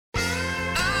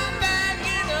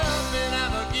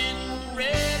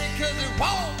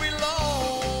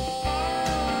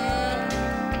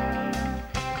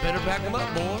Back them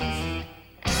up, boys.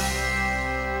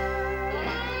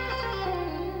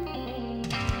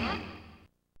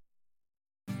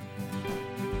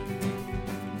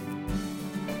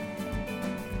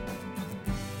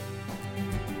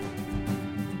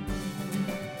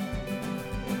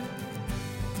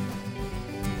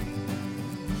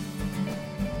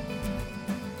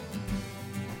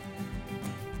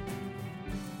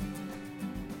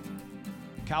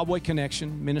 Cowboy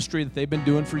Connection, ministry that they've been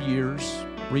doing for years,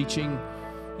 reaching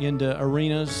into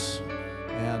arenas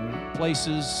and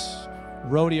places,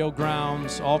 rodeo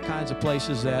grounds, all kinds of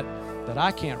places that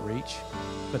I can't reach,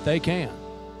 but they can,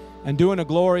 and doing a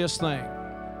glorious thing.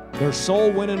 They're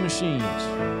soul-winning machines.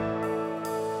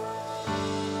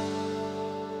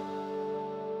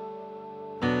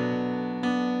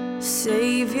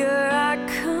 Savior, I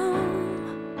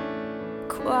come,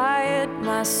 quiet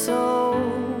my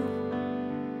soul.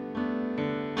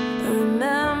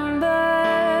 Remember,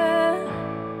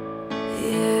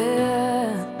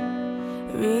 yeah,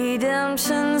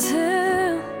 redemption's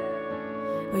hill,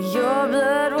 where your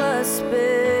blood was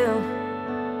spilled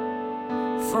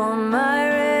for my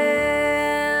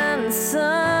ransom,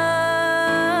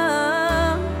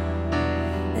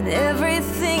 and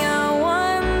everything I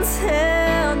once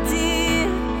held dear,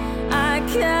 I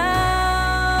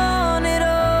count it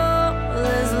all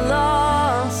as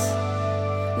lost.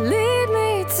 Lead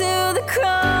me to the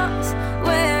cross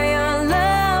where your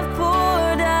love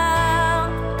poured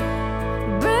out.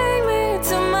 Bring me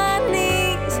to my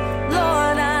knees,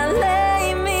 Lord, I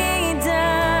lay me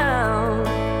down.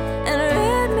 And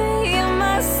rid me of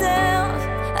myself,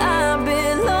 I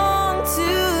belong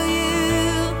to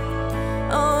you.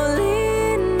 Oh,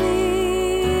 lead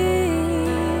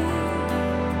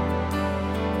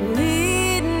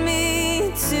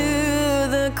me to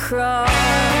the cross.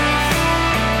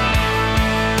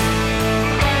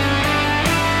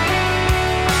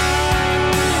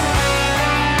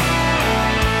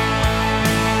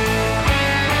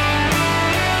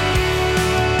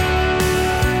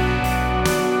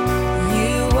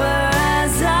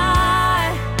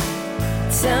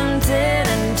 Tempted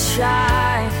and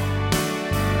tried,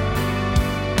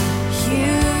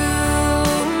 human,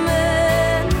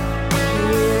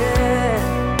 yeah.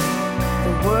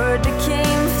 The Word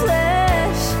became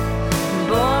flesh,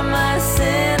 bore my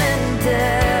sin and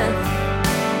death.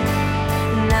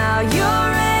 Now you're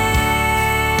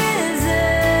risen,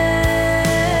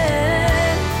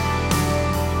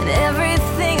 and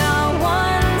everything I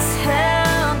once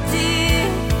held dear,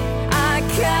 I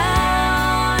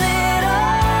count it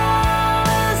all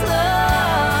as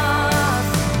lost.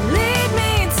 Lead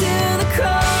me to the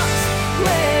cross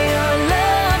where your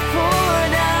love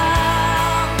poured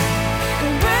out,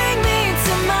 and bring me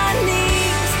to my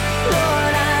knees,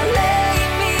 Lord, I lay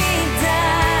me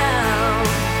down.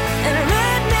 And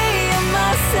rid me of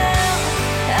myself,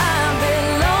 I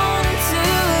belong to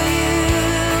you.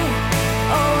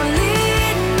 Oh,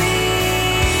 lead me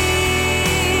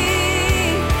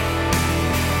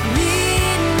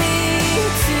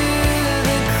to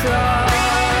the cross.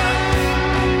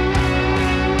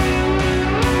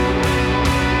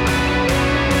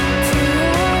 To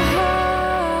your heart,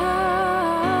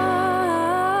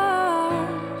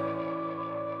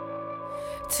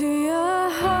 to your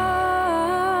heart.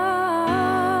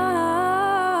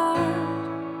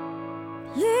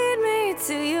 Lead me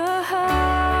to your heart.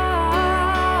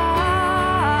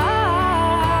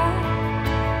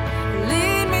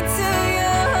 Lead me to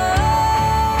your heart.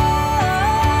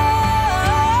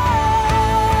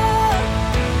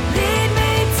 Lead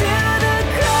me to the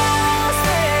cross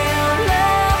where your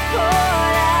love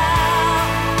poured out.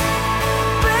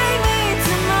 Bring me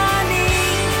to my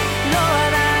knees,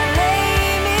 Lord, I lay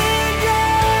me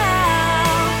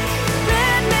down.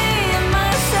 Rid me of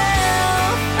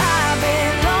myself, I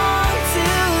belong to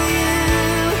you.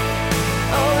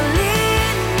 Oh,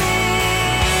 lead me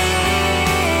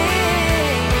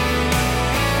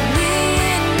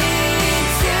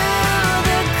to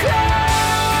the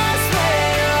cross where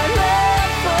your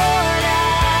love poured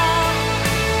out.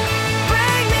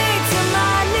 Bring me to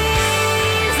my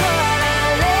knees, Lord, I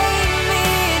lay me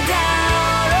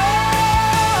down.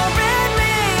 Oh, rid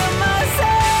me of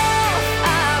myself,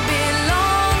 I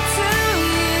belong to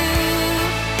you.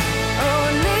 Oh,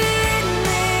 lead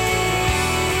me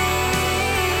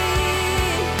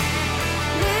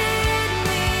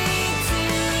to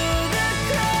the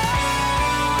cross.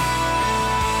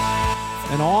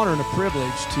 An honor and a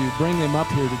privilege to bring them up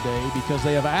here today because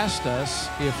they have asked us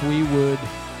if we would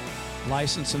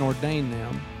license and ordain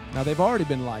them. Now, they've already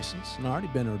been licensed and already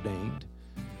been ordained,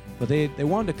 but they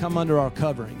wanted to come under our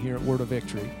covering here at Word of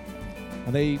Victory.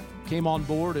 And they came on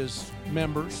board as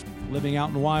members, living out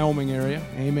in the Wyoming area.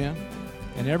 Amen.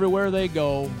 And everywhere they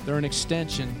go, they're an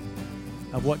extension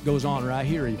of what goes on right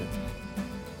here even.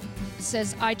 It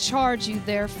says, I charge you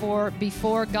therefore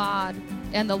before God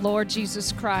and the Lord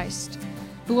Jesus Christ,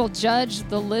 who will judge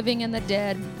the living and the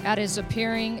dead at his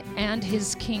appearing and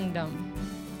his kingdom.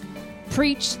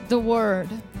 Preach the word.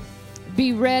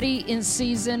 Be ready in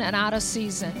season and out of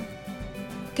season.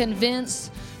 Convince,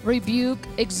 rebuke,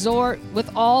 exhort with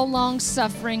all long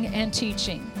suffering and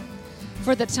teaching.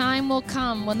 For the time will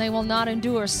come when they will not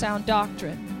endure sound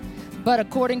doctrine, but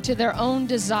according to their own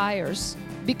desires,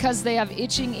 because they have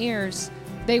itching ears,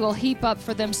 they will heap up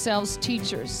for themselves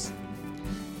teachers.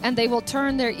 And they will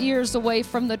turn their ears away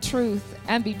from the truth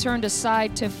and be turned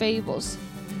aside to fables.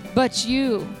 But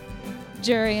you,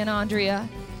 Jerry and Andrea,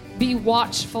 be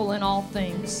watchful in all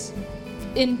things.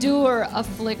 Endure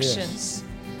afflictions. Yes.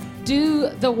 Do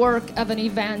the work of an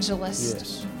evangelist.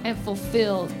 Yes. And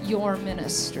fulfill your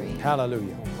ministry.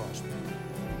 Hallelujah.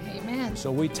 Amen.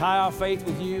 So we tie our faith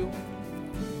with you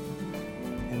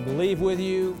and believe with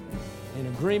you, in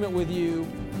agreement with you,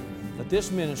 that this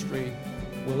ministry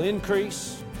will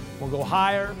increase, will go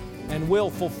higher, and will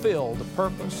fulfill the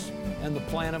purpose and the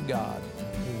plan of God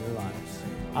in your lives.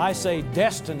 I say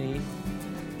destiny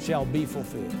shall be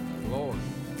fulfilled. Lord.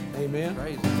 Amen.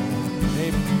 Praise the Lord.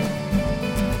 Amen.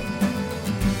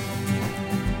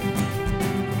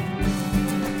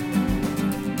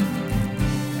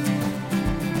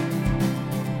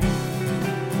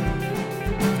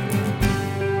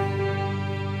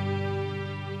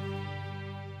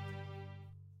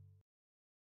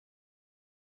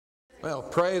 Well,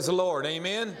 praise the Lord.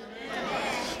 Amen.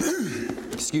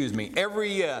 Excuse me.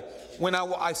 When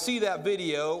I see that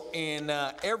video, and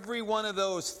every one of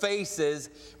those faces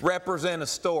represent a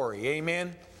story.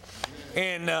 Amen.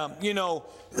 And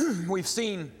we've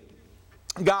seen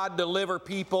God deliver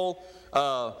people,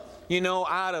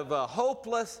 out of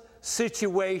hopeless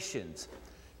situations.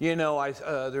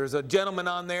 There's a gentleman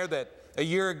on there that a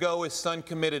year ago his son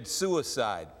committed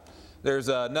suicide. There's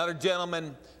another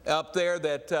gentleman up there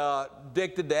that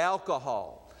addicted to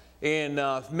alcohol. And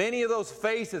many of those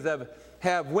faces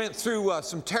have went through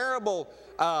some terrible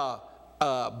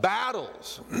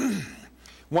battles.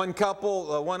 One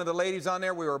couple, one of the ladies on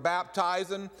there we were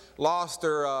baptizing, lost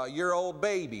her year-old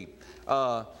baby.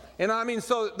 So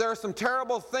there are some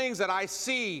terrible things that I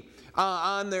see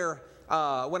on their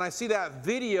when I see that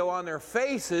video on their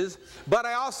faces, but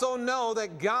I also know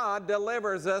that God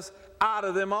delivers us out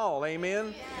of them all.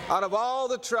 Amen. Yeah. Out of all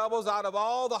the troubles, out of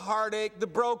all the heartache, the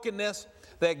brokenness,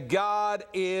 that God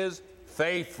is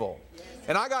faithful. Yes.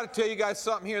 And I got to tell you guys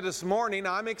something here this morning.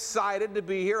 I'm excited to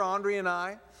be here, Andre and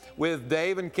I, with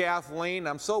Dave and Kathleen.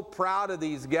 I'm so proud of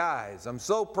these guys. I'm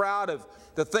so proud of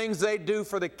the things they do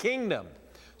for the kingdom.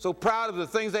 So proud of the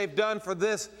things they've done for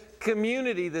this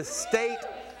community, this state,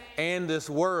 and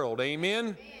this world.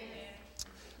 Amen.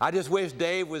 I just wish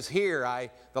Dave was here.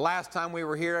 The last time we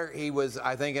were here, he was,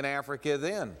 I think, in Africa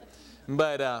then.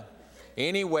 But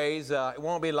anyways, it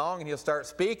won't be long and he'll start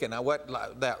speaking. Now,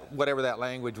 whatever that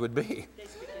language would be.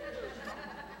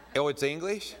 Oh, it's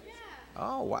English?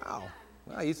 Oh, wow.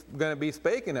 Well, he's going to be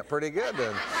speaking it pretty good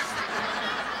then.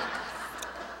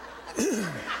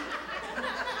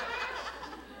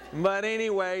 But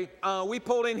anyway, we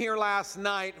pulled in here last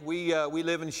night. We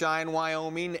live in Cheyenne,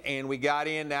 Wyoming, and we got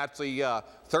in actually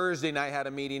Thursday night, had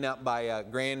a meeting up by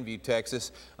Grandview,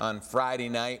 Texas on Friday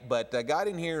night, but got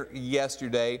in here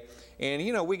yesterday,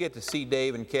 and we get to see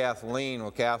Dave and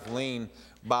Kathleen, Kathleen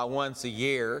about once a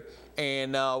year,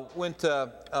 and went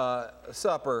to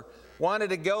supper. Wanted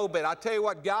to go, but I tell you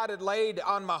what, God had laid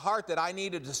on my heart that I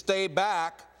needed to stay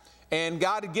back, and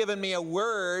God had given me a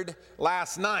word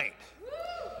last night.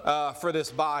 For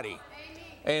this body.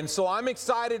 And so I'm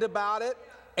excited about it,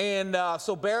 and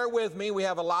so bear with me. We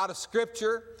have a lot of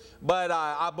scripture, but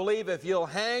I believe if you'll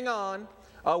hang on,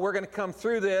 we're going to come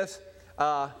through this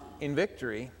in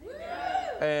victory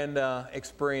and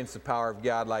experience the power of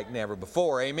God like never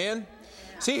before. Amen.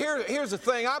 See, here's the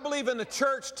thing. I believe in the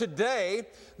church today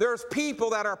there's people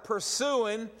that are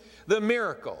pursuing the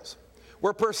miracles.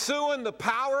 We're pursuing the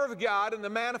power of God and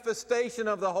the manifestation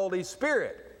of the Holy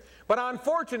Spirit. But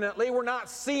unfortunately, we're not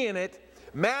seeing it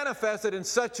manifested in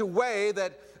such a way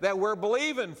that we're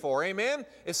believing for. Amen?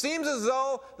 It seems as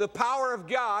though the power of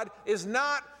God is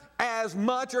not as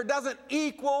much or doesn't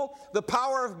equal the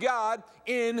power of God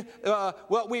in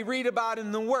what we read about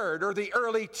in the Word or the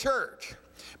early church.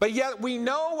 But yet we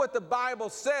know what the Bible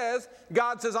says.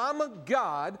 God says, I'm a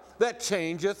God that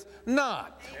changeth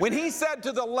not. When he said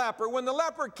to the leper, when the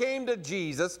leper came to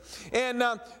Jesus, and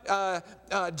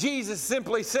Jesus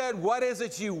simply said, what is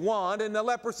it you want? And the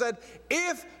leper said,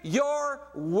 if you're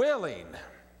willing,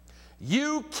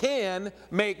 you can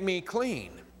make me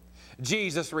clean.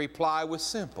 Jesus' reply was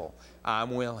simple,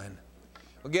 I'm willing.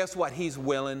 Well, guess what? He's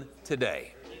willing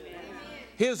today.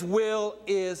 His will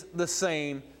is the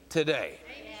same today.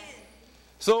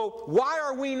 So why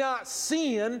are we not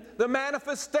seeing the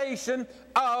manifestation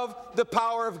of the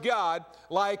power of God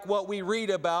like what we read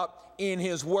about in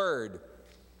His Word?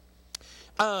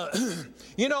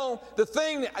 You know, the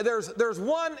thing, there's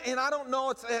one, and I don't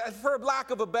know, it's for lack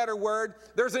of a better word,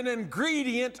 there's an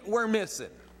ingredient we're missing.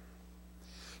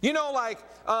 You know, like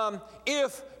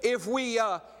if we,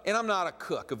 and I'm not a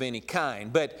cook of any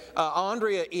kind, but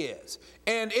Andrea is.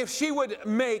 And if she would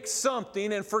make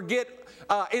something and forget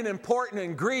an important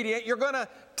ingredient, you're going to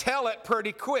tell it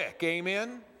pretty quick,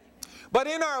 amen? But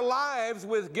in our lives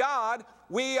with God,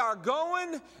 we are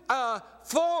going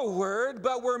forward,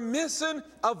 but we're missing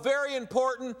a very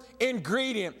important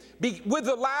ingredient. With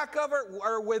the lack of it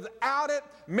or without it,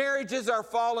 marriages are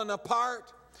falling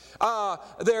apart.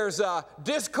 There's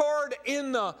discord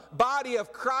in the body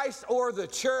of Christ or the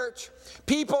church.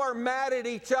 People are mad at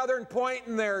each other and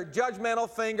pointing their judgmental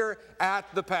finger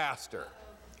at the pastor.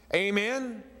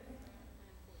 Amen?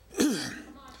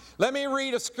 Let me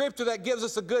read a scripture that gives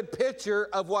us a good picture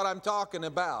of what I'm talking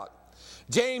about.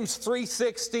 James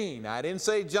 3:16. I didn't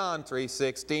say John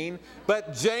 3:16,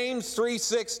 but James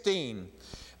 3:16.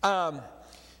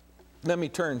 Let me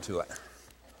turn to it.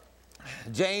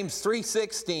 James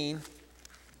 3:16.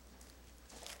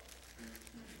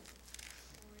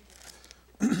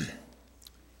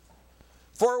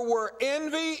 For where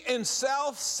envy and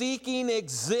self-seeking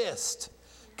exist,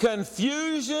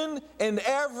 confusion and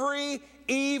every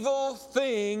evil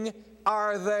thing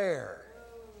are there.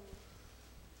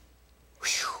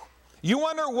 Whew. You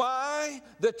wonder why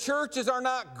the churches are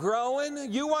not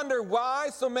growing? You wonder why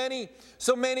so many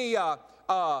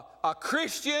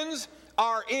Christians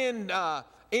are in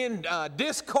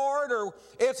discord, or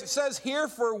it says here,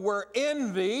 for where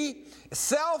envy,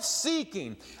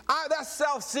 self-seeking. That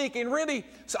self-seeking really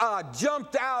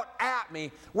jumped out at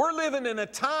me. We're living in a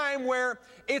time where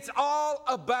it's all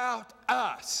about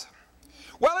us.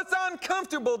 Well, it's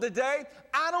uncomfortable today.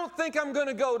 I don't think I'm going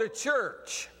to go to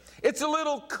church. It's a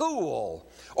little cool.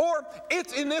 Or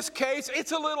it's, in this case,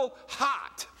 it's a little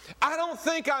hot. I don't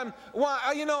think I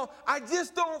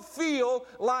just don't feel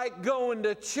like going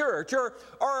to church.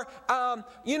 Or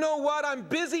you know what, I'm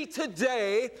busy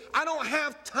today. I don't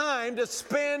have time to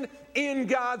spend in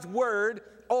God's Word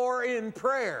or in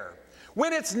prayer.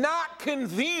 When it's not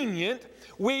convenient,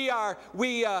 we are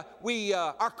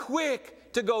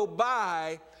quick to go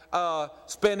by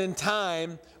spending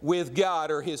time with God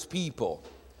or His people.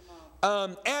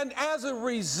 And as a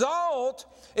result,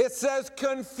 it says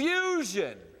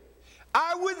confusion.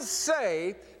 I would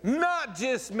say not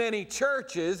just many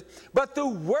churches, but the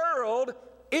world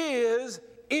is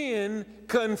in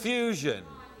confusion.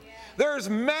 There's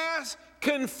mass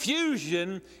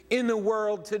confusion in the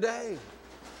world today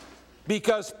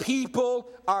because people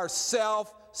are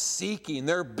self-seeking.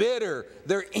 They're bitter.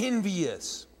 They're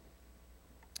envious.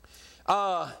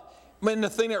 And the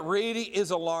thing that really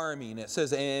is alarming, it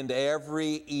says, and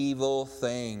every evil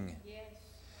thing. Yes.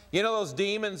 You know those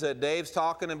demons that Dave's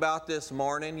talking about this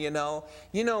morning, you know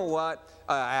what,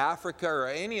 Africa or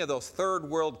any of those third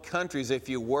world countries, if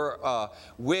you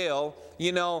will,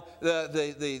 you know,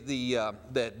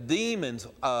 the demons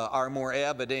are more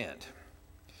evident.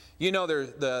 You know, there's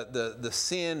the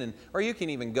sin, or you can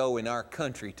even go in our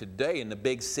country today in the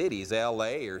big cities,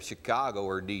 LA or Chicago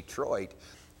or Detroit.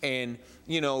 And,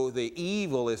 you know, the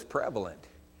evil is prevalent.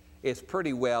 It's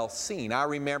pretty well seen. I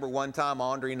remember one time,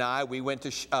 Andre and I, we went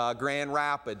to Grand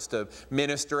Rapids to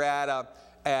minister at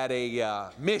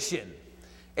a mission.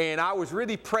 And I was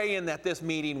really praying that this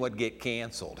meeting would get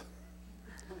canceled.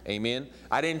 Amen?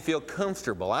 I didn't feel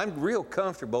comfortable. I'm real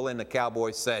comfortable in the Cowboy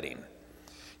setting.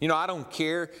 You know, I don't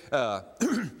care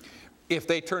if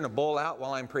they turn a bull out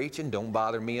while I'm preaching. Don't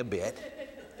bother me a bit.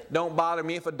 Don't bother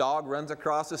me if a dog runs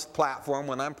across this platform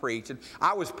when I'm preaching.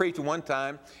 I was preaching one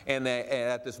time and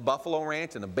at this buffalo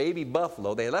ranch, and a baby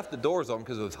buffalo, they left the doors open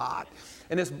because it was hot.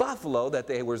 And this buffalo that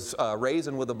they was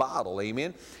raising with a bottle,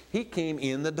 amen, he came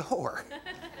in the door.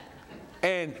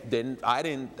 And I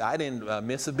didn't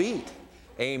miss a beat.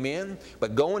 Amen.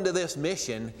 But going to this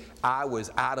mission, I was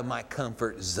out of my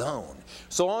comfort zone.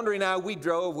 So Andre and I, we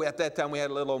drove. At that time, we had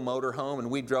a little motor home, and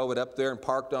we drove it up there and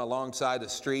parked alongside the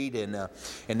street. And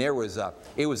there was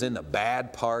it was in the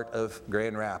bad part of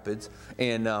Grand Rapids.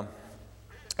 And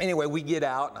anyway, we get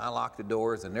out, and I lock the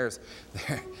doors, and there's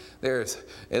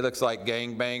it looks like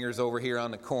gangbangers over here on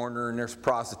the corner, and there's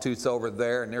prostitutes over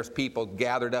there, and there's people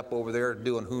gathered up over there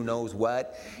doing who knows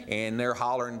what, and they're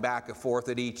hollering back and forth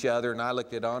at each other. And I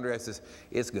looked at Andre, I says,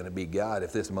 it's going to be God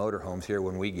if this motorhome's here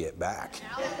when we get back.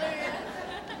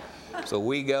 So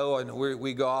we go, and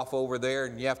we go off over there,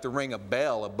 and you have to ring a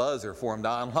bell, a buzzer, for them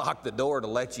to unlock the door to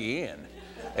let you in.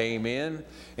 Amen.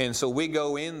 And so we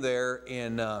go in there,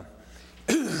 and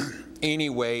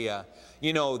anyway,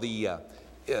 you know, the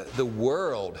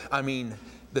world, I mean,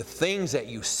 the things that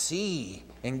you see,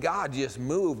 and God just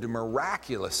moved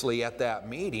miraculously at that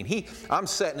meeting. I'm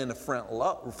sitting in the front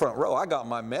row. I got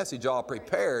my message all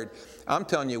prepared. I'm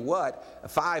telling you what,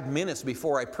 5 minutes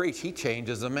before I preach, he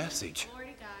changes the message.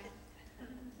 Glory to God.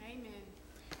 Amen.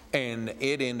 And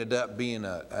it ended up being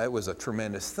it was a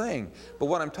tremendous thing. But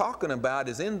what I'm talking about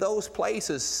is in those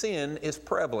places, sin is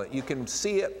prevalent. You can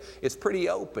see it. It's pretty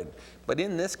open. But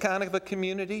in this kind of a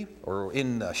community, or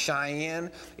in Cheyenne,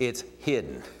 it's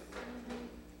hidden.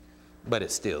 But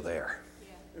it's still there.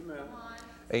 Yeah. Amen.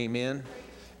 Amen.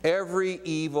 Every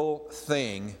evil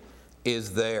thing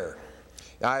is there.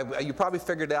 You probably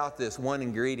figured out this one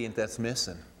ingredient that's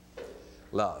missing.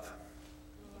 Love.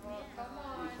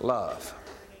 Love.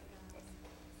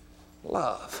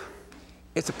 Love.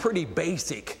 It's a pretty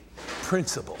basic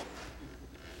principle.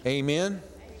 Amen.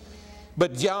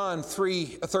 But John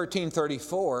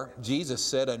 13:34, Jesus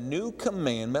said, a new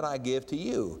commandment I give to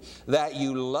you, that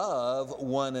you love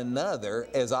one another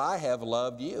as I have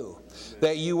loved you,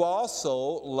 that you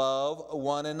also love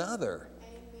one another.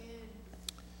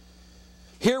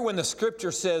 Here when the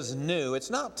scripture says new, it's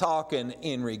not talking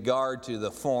in regard to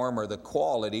the form or the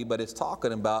quality, but it's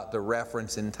talking about the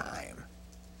reference in time.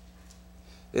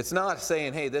 It's not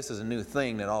saying, hey, this is a new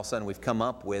thing that all of a sudden we've come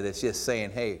up with. It's just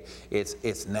saying, hey,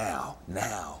 it's now.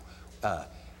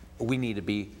 We need to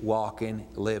be walking,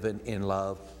 living in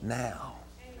love now.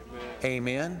 Amen.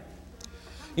 Amen.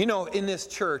 You know, in this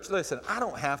church, listen, I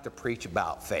don't have to preach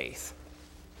about faith.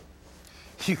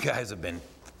 You guys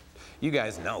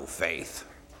know faith.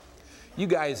 You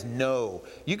guys know.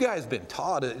 You guys have been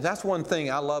taught it. That's one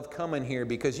thing I love coming here,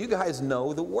 because you guys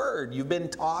know the Word. You've been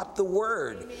taught the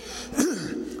Word.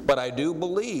 But I do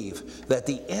believe that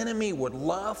the enemy would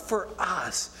love for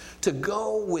us to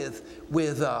go with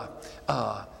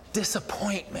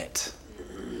disappointment,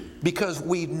 because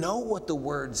we know what the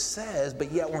Word says, but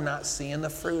yet we're not seeing the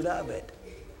fruit of it.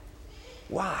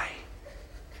 Why?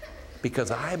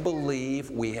 Because I believe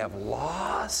we have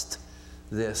lost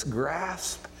this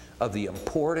grasp of the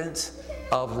importance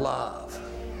of love.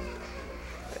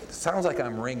 It sounds like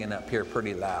I'm ringing up here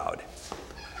pretty loud.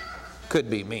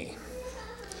 Could be me.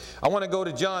 I want to go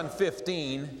to John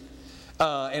 15,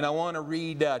 and I want to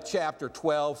read chapter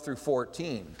 12 through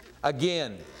 14.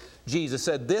 Again, Jesus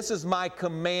said, this is my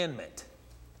commandment.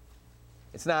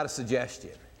 It's not a suggestion.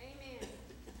 Amen.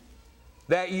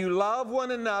 That you love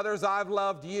one another as I've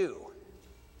loved you.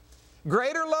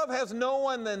 Greater love has no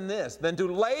one than this, than to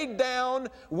lay down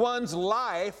one's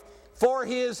life for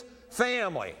his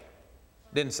family.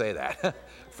 Didn't say that.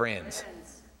 Friends.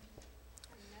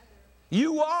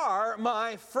 You are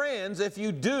my friends if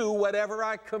you do whatever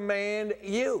I command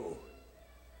you.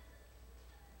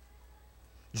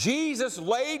 Jesus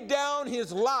laid down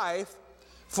his life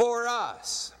for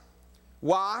us.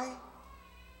 Why?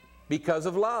 Because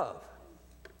of love.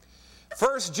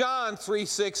 1 John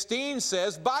 3:16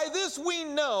 says, by this we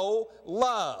know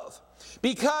love,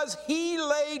 because he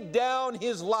laid down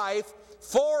his life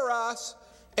for us,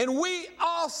 and we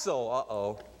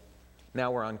also, now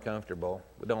we're uncomfortable.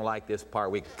 We don't like this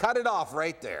part. We cut it off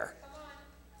right there.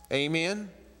 Amen.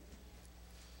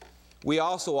 We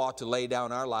also ought to lay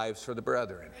down our lives for the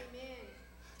brethren. Amen.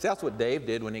 See, that's what Dave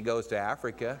did when he goes to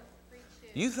Africa.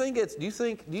 Do you think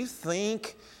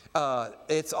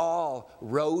it's all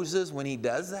roses when he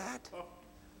does that?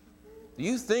 Do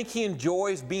you think he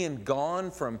enjoys being gone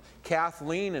from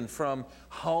Kathleen and from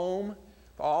home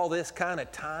for all this kind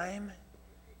of time?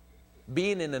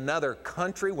 Being in another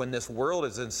country when this world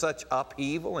is in such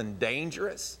upheaval and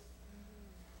dangerous?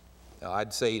 No,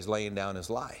 I'd say he's laying down his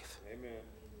life. Amen.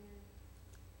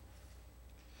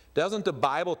 Doesn't the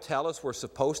Bible tell us we're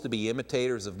supposed to be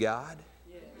imitators of God?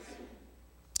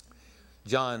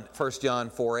 1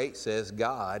 John 4:8 says,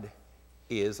 God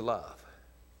is love.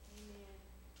 Amen.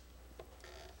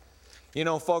 You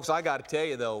know, folks, I got to tell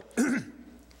you, though,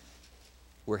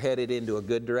 We're headed into a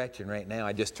good direction right now.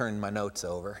 I just turned my notes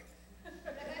over.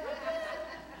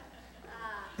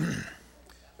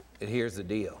 And here's the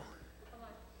deal.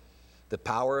 The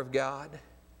power of God,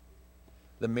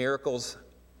 the miracles,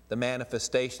 the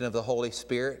manifestation of the Holy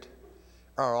Spirit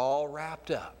are all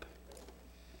wrapped up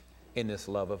in this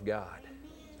love of God.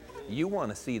 You want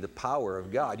to see the power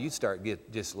of God, you start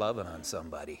just loving on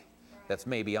somebody that's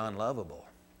maybe unlovable.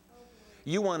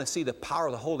 You want to see the power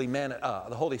of the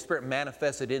Holy Spirit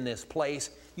manifested in this place,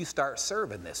 you start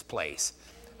serving this place.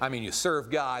 I mean, you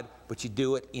serve God, but you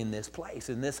do it in this place,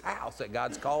 in this house that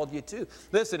God's called you to.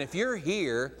 Listen, if you're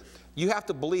here, you have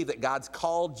to believe that God's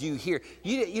called you here.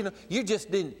 You're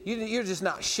just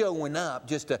not showing up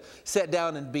just to sit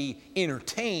down and be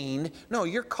entertained. No,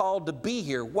 you're called to be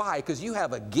here. Why? Because you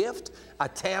have a gift, a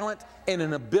talent, and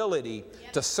an ability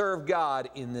to serve God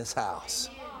in this house.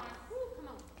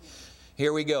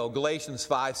 Here we go, Galatians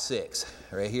 5:6.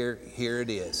 Right here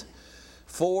it is.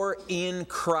 For in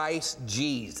Christ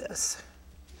Jesus,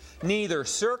 neither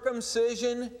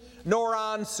circumcision nor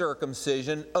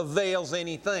uncircumcision avails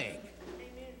anything.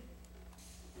 Amen.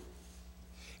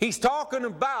 He's talking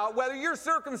about whether you're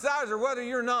circumcised or whether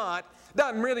you're not,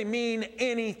 doesn't really mean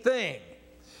anything.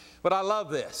 But I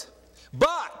love this.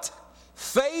 But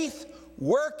faith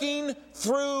working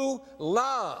through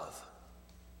love.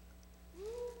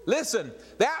 Listen,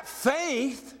 that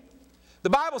faith, the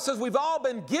Bible says we've all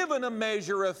been given a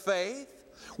measure of faith.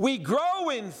 We grow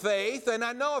in faith, and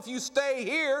I know if you stay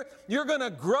here, you're going to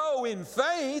grow in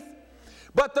faith.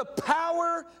 But the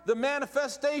power, the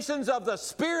manifestations of the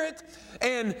Spirit,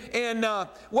 and the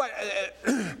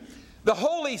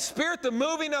Holy Spirit, the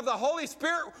moving of the Holy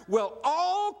Spirit will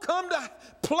all come to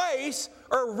place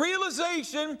or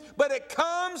realization, but it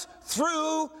comes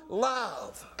through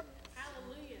love.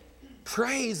 Hallelujah.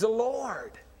 Praise the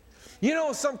Lord. You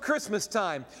know, some Christmas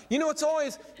time, you know, it's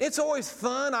always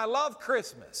fun. I love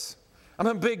Christmas. I'm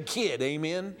a big kid,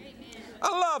 amen? I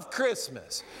love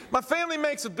Christmas. My family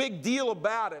makes a big deal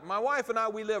about it. My wife and I,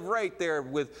 we live right there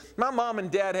with, my mom and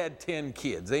dad had 10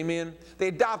 kids, amen? They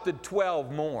adopted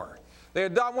 12 more. The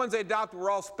ones they adopted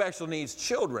were all special needs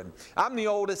children. I'm the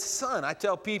oldest son. I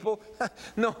tell people,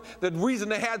 no, the reason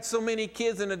they had so many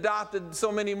kids and adopted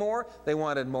so many more, they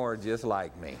wanted more just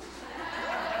like me.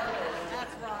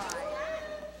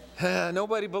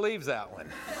 Nobody believes that one.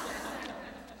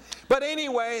 But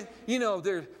anyway, you know,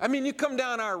 you come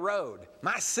down our road.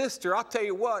 My sister, I'll tell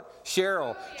you what,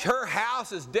 Cheryl, her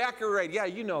house is decorated. Yeah,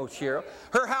 you know Cheryl.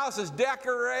 Her house is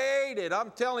decorated.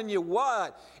 I'm telling you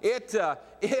what, it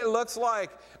looks like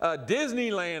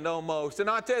Disneyland almost. And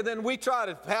I tell you, then we try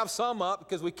to have some up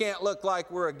because we can't look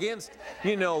like we're against,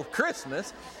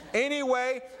 Christmas.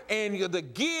 Anyway, and the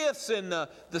gifts and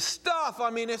the stuff,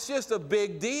 I mean, it's just a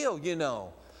big deal,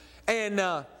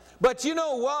 And, but you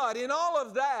know what? In all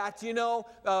of that,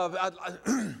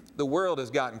 the world has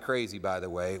gotten crazy, by the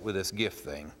way, with this gift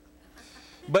thing.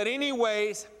 But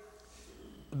anyways,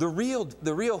 the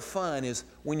real fun is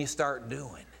when you start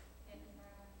doing.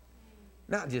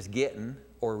 Not just getting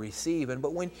or receiving,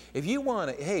 but if you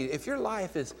want to, if your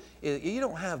life is you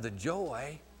don't have the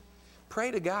joy,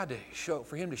 pray to God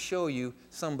for Him to show you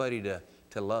somebody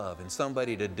to love and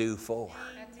somebody to do for.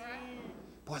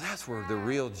 Boy, that's where the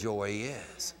real joy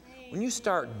is. When you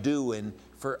start doing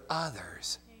for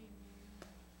others.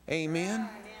 Amen?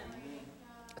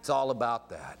 It's all about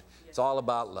that. It's all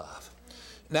about love.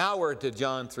 Now we're to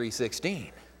John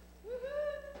 3:16.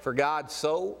 For God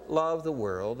so loved the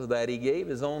world that He gave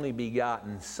His only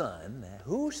begotten Son, that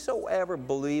whosoever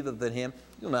believeth in Him,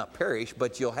 you'll not perish,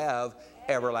 but you'll have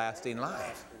everlasting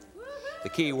life. The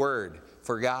key word,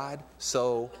 for God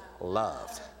so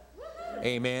loved.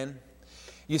 Amen.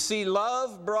 You see,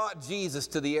 love brought Jesus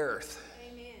to the earth.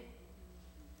 Amen.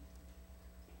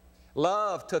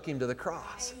 Love took Him to the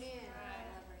cross. Amen.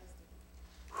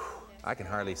 I can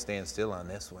hardly stand still on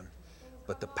this one.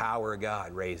 But the power of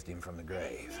God raised Him from the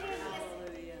grave.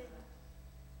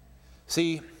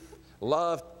 See,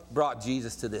 love brought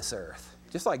Jesus to this earth.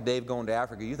 Just like Dave going to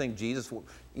Africa, you think Jesus,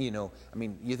 you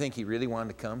think He really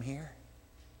wanted to come here?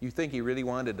 You think He really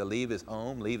wanted to leave His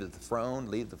home, leave His throne,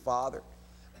 leave the Father?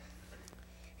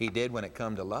 He did when it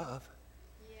come to love.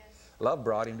 Yes. Love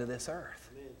brought Him to this earth.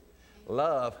 Amen.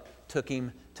 Love took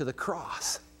Him to the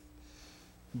cross.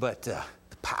 But the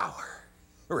power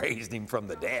raised Him from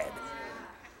the dead.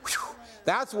 Whew.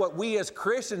 That's what we as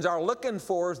Christians are looking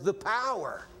for, is the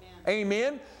power.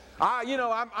 Amen.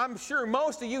 I'm sure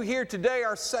most of you here today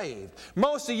are saved.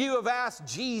 Most of you have asked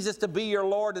Jesus to be your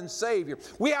Lord and Savior.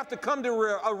 We have to come to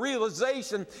a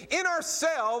realization, in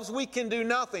ourselves we can do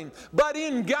nothing, but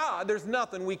in God there's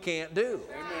nothing we can't do.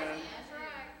 Amen.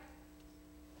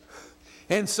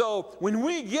 And so when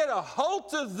we get a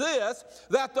hold of this,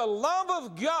 that the love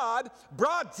of God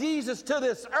brought Jesus to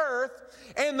this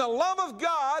earth, and the love of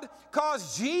God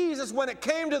caused Jesus, when it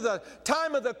came to the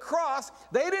time of the cross,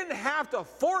 they didn't have to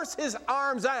force his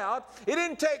arms out. It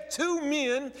didn't take two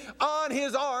men on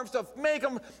his arms to make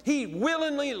them. He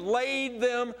willingly laid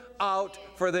them out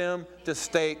for them to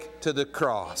stake to the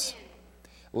cross.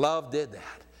 Love did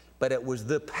that, but it was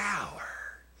the power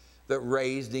that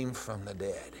raised him from the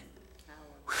dead.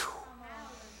 Whew.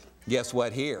 Guess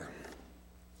what here?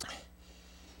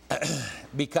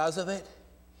 Because of it,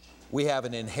 we have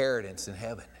an inheritance in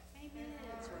heaven.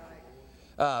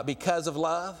 Because of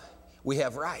love, we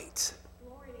have rights.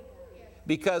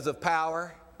 Because of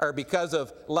power, or because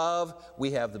of love,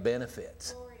 we have the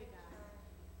benefits.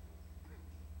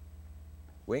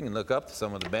 We can look up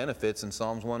some of the benefits in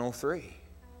Psalms 103.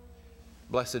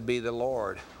 Blessed be the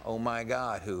Lord, oh my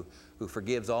God, who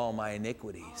forgives all my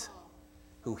iniquities,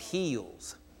 who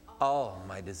heals all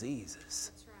my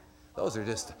diseases. Those are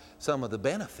just some of the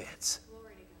benefits.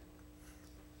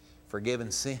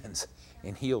 Forgiven sins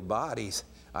and healed bodies,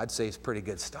 I'd say, is a pretty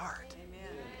good start.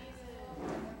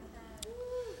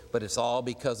 But it's all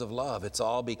because of love. It's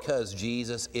all because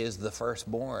Jesus is the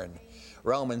firstborn.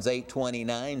 Romans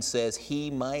 8:29 says he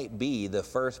might be the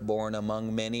firstborn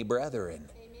among many brethren.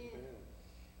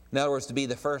 In other words, to be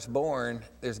the firstborn,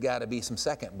 there's got to be some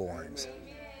secondborns.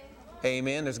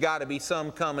 Amen. There's got to be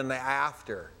some coming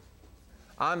after.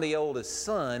 I'm the oldest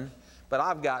son, but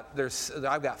I've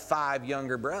got 5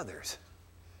 younger brothers.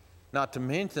 Not to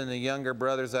mention the younger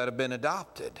brothers that have been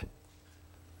adopted.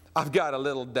 I've got a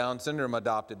little Down syndrome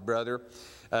adopted brother.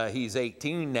 He's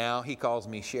 18 now. He calls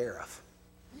me Sheriff.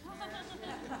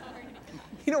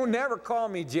 He don't never call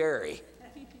me Jerry.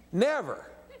 Never.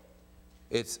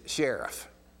 It's Sheriff.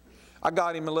 I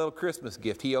got him a little Christmas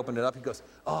gift. He opened it up. He goes,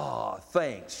 "Oh,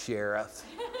 thanks, Sheriff."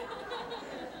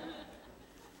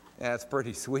 That's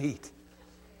pretty sweet.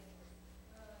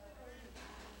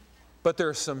 But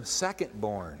there's some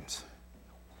secondborns.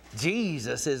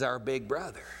 Jesus is our big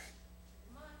brother.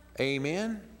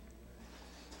 Amen.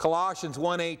 Colossians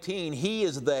 1:18, he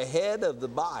is the head of the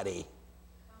body,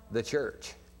 the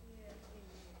church.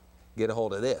 Get a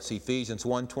hold of this. Ephesians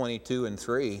 1:22 and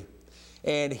 3.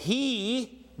 And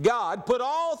he, God, put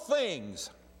all things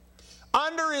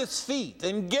under his feet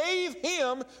and gave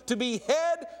him to be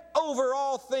head over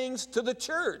all things to the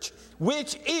church,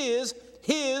 which is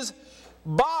his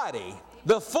body,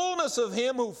 the fullness of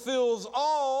him who fills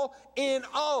all in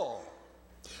all.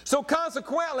 So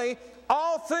consequently,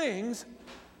 all things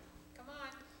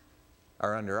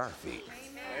are under our feet.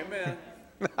 Amen.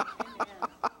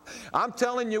 I'm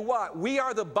telling you what, we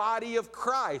are the body of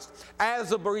Christ.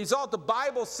 As a result, the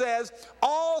Bible says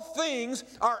all things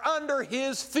are under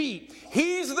his feet.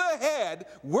 He's the head,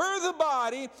 we're the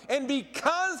body, and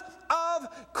because of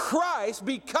Christ,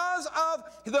 because of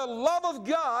the love of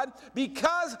God,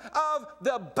 because of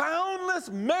the boundless,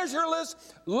 measureless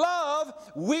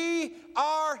love, we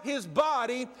are his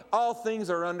body. All things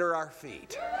are under our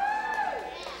feet.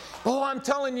 Oh, I'm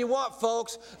telling you what,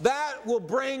 folks, that will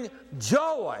bring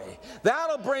joy.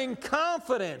 That'll bring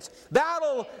confidence.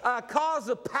 That'll cause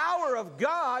the power of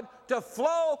God to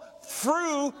flow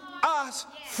through us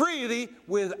freely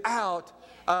without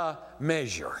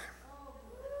measure.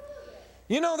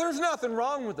 You know, there's nothing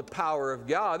wrong with the power of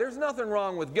God. There's nothing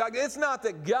wrong with God. It's not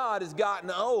that God has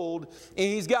gotten old and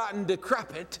he's gotten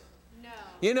decrepit.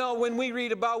 You know, when we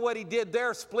read about what he did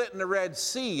there, splitting the Red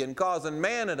Sea and causing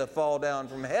manna to fall down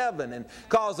from heaven and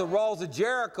cause the walls of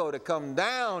Jericho to come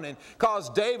down and cause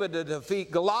David to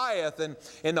defeat Goliath and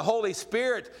the Holy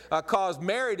Spirit caused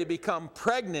Mary to become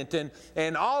pregnant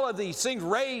and all of these things,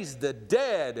 raised the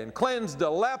dead and cleansed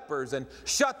the lepers and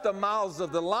shut the mouths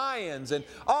of the lions and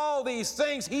all these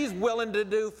things he's willing to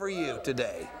do for you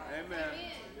today. Amen.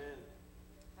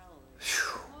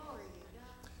 Whew.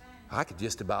 I could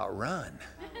just about run.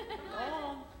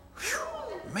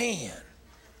 Whew, man.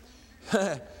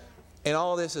 And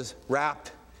all this is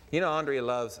wrapped. You know, Andrea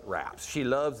loves wraps. She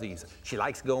loves these. She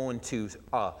likes going to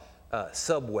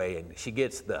Subway and she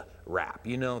gets the wrap.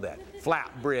 You know, that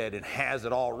flatbread and has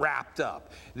it all wrapped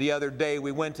up. The other day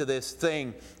we went to this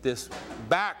thing, this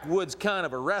backwoods kind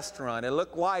of a restaurant. It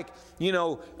looked like, you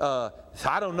know,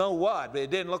 I don't know what, but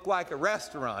it didn't look like a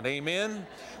restaurant. Amen?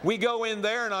 We go in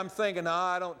there and I'm thinking,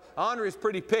 Andrea's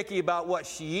pretty picky about what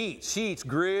she eats. She eats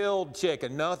grilled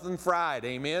chicken, nothing fried.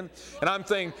 Amen? And I'm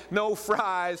thinking, no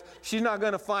fries. She's not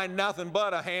going to find nothing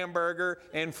but a hamburger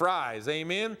and fries.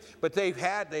 Amen? But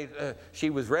she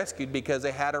was rescued because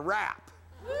they had a wrap.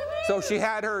 So she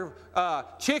had her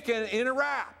chicken in a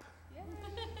wrap.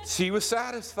 She was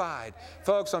satisfied.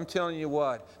 Folks, I'm telling you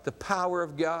what, the power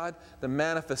of God, the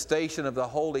manifestation of the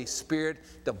Holy Spirit,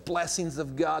 the blessings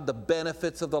of God, the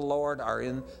benefits of the Lord are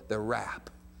in the wrap.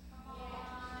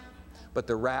 But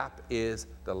the wrap is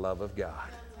the love of God.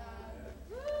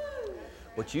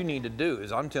 What you need to do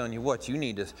is, I'm telling you what, you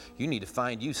need to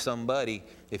find you somebody.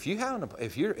 If here's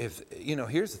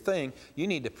the thing, you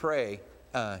need to pray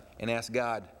and ask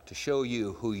God to show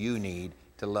you who you need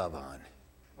to love on.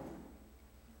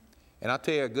 And I'll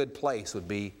tell you, a good place would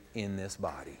be in this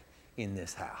body, in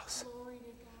this house.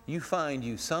 You find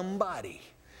you somebody.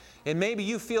 And maybe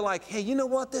you feel like, hey, you know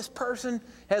what? This person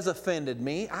has offended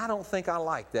me. I don't think I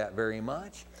like that very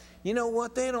much. You know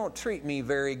what? They don't treat me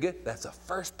very good. That's the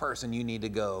first person you need to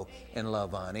go and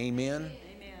love on. Amen?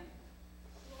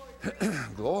 Amen.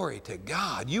 Glory to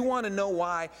God. You want to know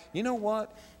why? You know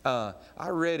what? I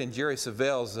read in Jerry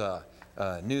Savelle's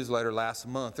newsletter last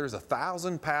month, there's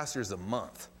 1,000 pastors a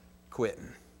month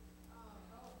quitting.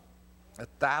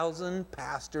 1,000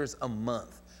 pastors a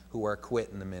month who are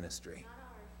quitting the ministry.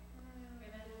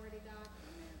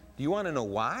 Do you want to know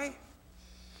why?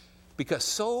 Because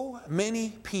so many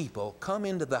people come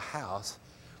into the house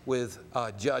with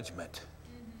judgment,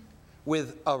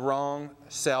 with a wrong,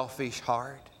 selfish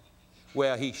heart.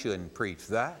 Well, he shouldn't preach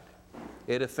that.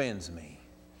 It offends me.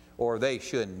 Or they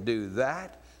shouldn't do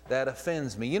that. That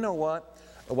offends me. You know what?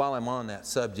 While I'm on that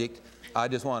subject, I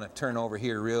just want to turn over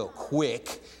here real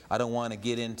quick. I don't want to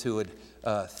get into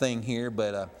a thing here,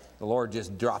 but the Lord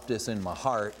just dropped this in my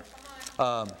heart.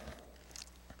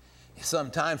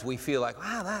 Sometimes we feel like,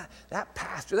 wow, that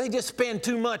pastor, they just spend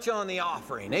too much on the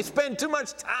offering. They spend too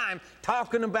much time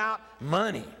talking about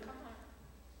money.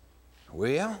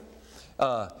 Well,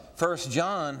 1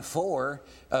 John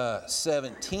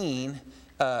 4:17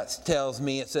 tells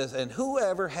me, it says, and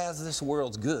whoever has this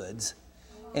world's goods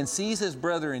and sees his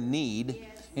brother in need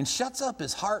and shuts up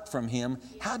his heart from him,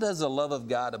 how does the love of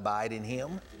God abide in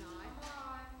him?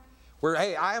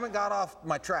 Hey, I haven't got off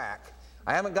my track.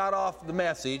 I haven't got off the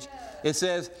message. It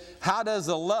says, how does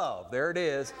the love, there it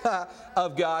is,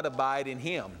 of God abide in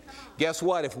him? Guess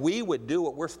what? If we would do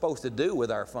what we're supposed to do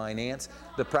with our finance,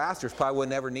 the pastors probably would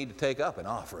never need to take up an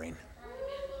offering.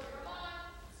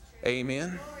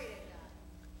 Amen.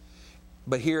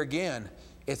 But here again,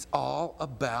 it's all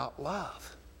about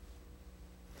love.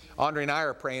 Andre and I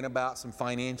are praying about some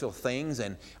financial things,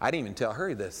 and I didn't even tell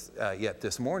her this yet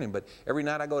this morning, but every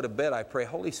night I go to bed, I pray,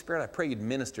 Holy Spirit, I pray you'd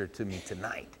minister to me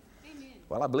tonight. Amen.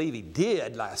 Well, I believe he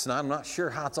did last night. I'm not sure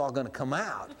how it's all going to come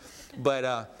out.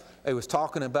 But it was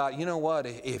talking about, you know what,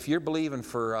 if you're believing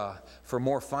for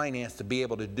more finance to be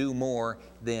able to do more,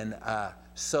 then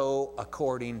sow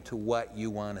according to what you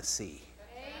want to see.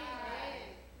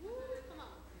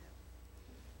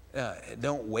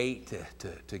 Don't wait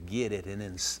to get it and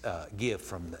then give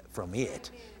from it.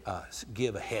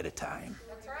 Give ahead of time.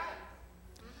 That's right.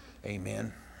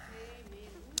 Amen.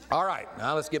 All right,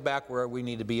 now let's get back where we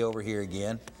need to be over here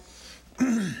again.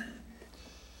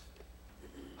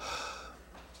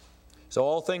 So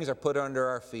all things are put under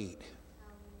our feet.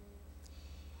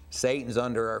 Satan's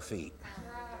under our feet.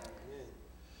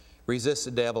 Resist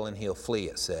the devil and he'll flee,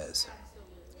 it says.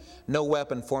 No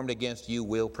weapon formed against you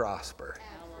will prosper.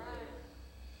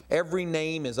 Every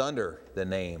name is under the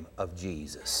name of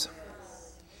Jesus.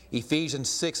 Ephesians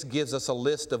 6 gives us a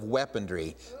list of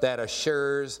weaponry that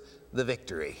assures the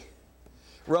victory.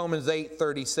 Romans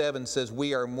 8:37 says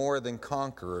we are more than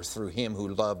conquerors through him who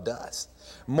loved us.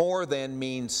 More than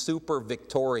means super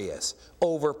victorious,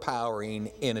 overpowering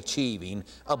in achieving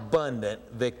abundant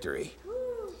victory.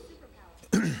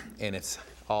 And it's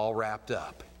all wrapped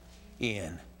up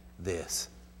in this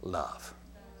love.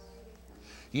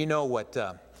 You know what...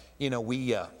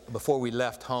 we before we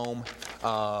left home,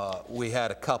 we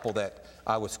had a couple that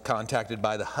I was contacted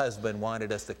by the husband,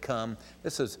 wanted us to come.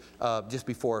 This was just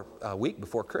before a week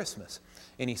before Christmas.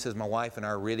 And he says, my wife and I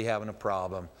are really having a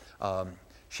problem.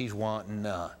 She's wanting,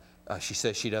 she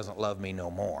says she doesn't love me no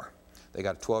more. They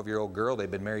got a 12-year-old girl. They've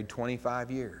been married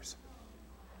 25 years.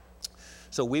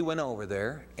 So we went over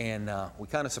there, and we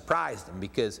kind of surprised him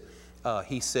because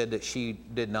he said that she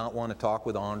did not want to talk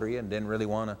with Andrea and didn't really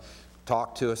want to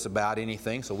talk to us about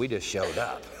anything, so we just showed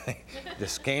up.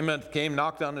 Just came,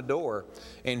 knocked on the door,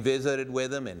 and visited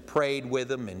with him and prayed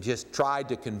with him and just tried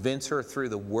to convince her through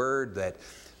the Word that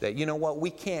you know what, we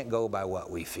can't go by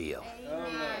what we feel.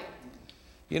 Amen.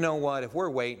 You know what, if we're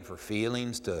waiting for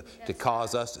feelings to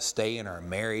cause us to stay in our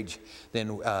marriage,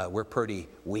 then we're pretty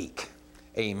weak.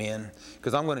 Amen.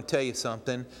 Because I'm going to tell you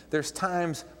something. There's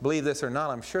times, believe this or not,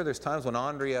 I'm sure there's times when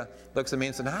Andrea looks at me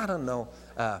and says, I don't know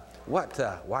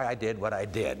why I did what I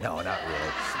did. No, not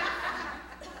really.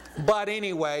 But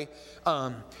anyway,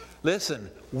 listen,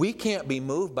 we can't be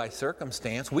moved by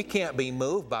circumstance. We can't be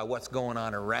moved by what's going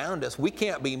on around us. We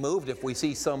can't be moved if we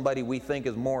see somebody we think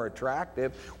is more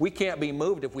attractive. We can't be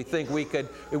moved if we think we could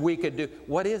do.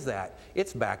 What is that?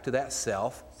 It's back to that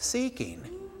self-seeking.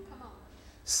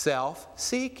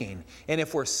 Self-seeking. And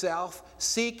if we're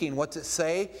self-seeking, what's it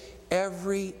say?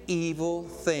 Every evil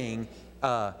thing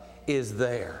is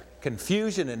there.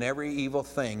 Confusion in every evil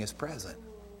thing is present.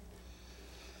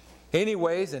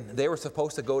 Anyways, and they were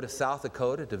supposed to go to South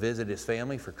Dakota to visit his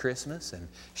family for Christmas, and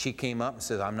she came up and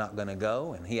said, I'm not going to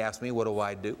go. And he asked me, what do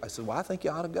I do? I said, well, I think you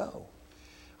ought to go.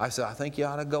 I said, I think you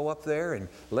ought to go up there and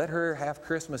let her have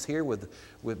Christmas here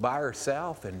by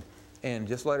herself and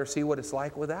just let her see what it's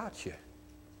like without you.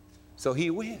 So he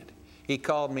went. He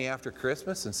called me after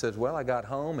Christmas and said, well, I got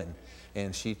home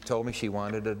and she told me she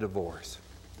wanted a divorce.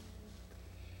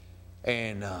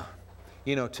 And,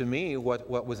 you know, to me,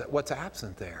 what's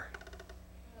absent there?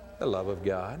 The love of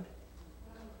God.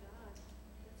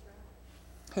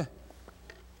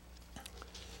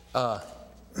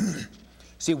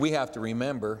 See, we have to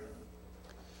remember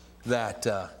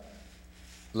that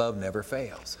love never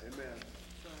fails.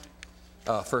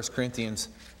 1 Corinthians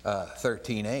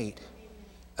 13:8,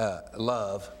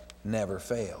 love never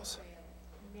fails.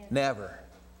 Never.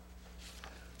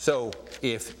 So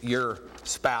if your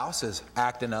spouse is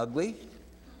acting ugly,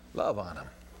 love on them.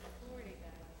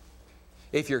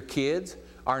 If your kids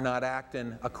are not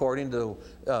acting according to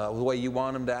the way you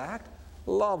want them to act,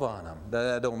 love on them.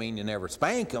 That don't mean you never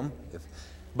spank them,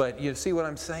 but you see what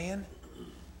I'm saying?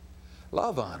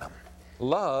 Love on them.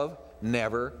 Love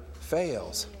never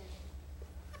fails.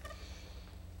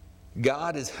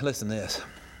 Listen to this.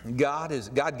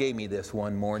 God gave me this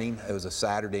one morning. It was a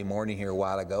Saturday morning here a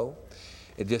while ago.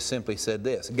 It just simply said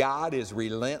this: God is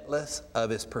relentless of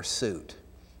His pursuit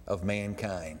of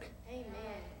mankind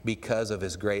because of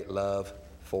His great love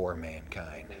for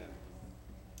mankind.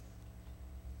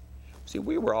 See,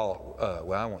 we were all,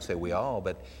 well, I won't say we all,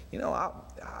 but, you know,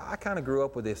 I kind of grew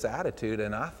up with this attitude,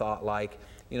 and I thought like,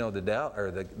 you know,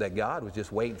 that God was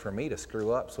just waiting for me to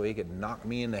screw up so He could knock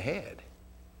me in the head.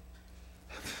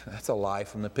 That's a lie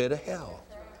from the pit of hell.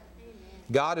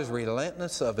 God is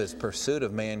relentless of His pursuit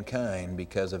of mankind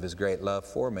because of His great love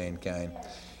for mankind.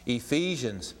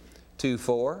 Ephesians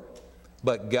 2:4.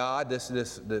 But God,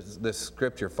 this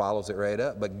scripture follows it right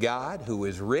up. But God, who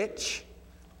is rich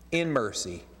in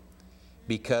mercy,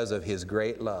 because of His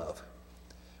great love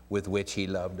with which He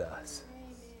loved us.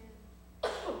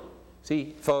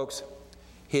 See, folks,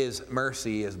 His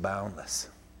mercy is boundless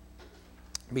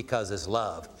because His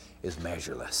love is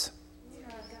measureless.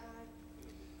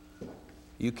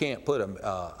 You can't put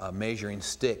a measuring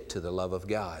stick to the love of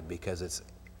God because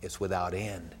it's without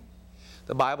end.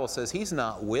 The Bible says He's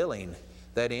not willing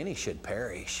that any should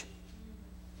perish.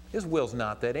 His will's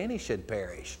not that any should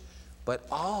perish, but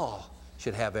all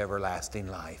should have everlasting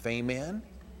life. Amen?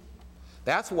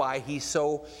 That's why He's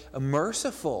so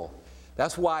merciful.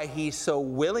 That's why He's so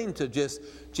willing to just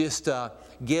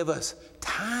give us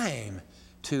time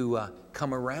to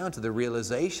come around to the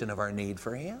realization of our need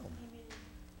for Him.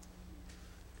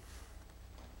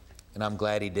 And I'm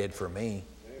glad He did for me.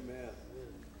 Amen.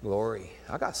 Glory.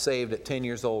 I got saved at 10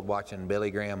 years old watching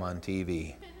Billy Graham on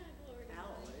TV.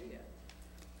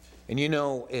 And you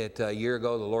know, a year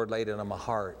ago, the Lord laid it on my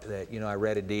heart that, you know, I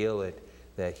read a deal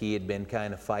that he had been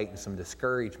kind of fighting some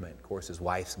discouragement. Of course, his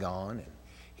wife's gone, and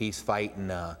he's fighting,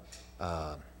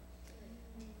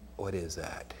 what is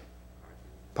that?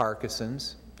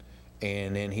 Parkinson's.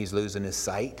 And then he's losing his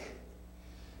sight.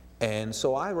 And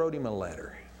so I wrote him a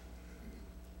letter.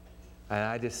 And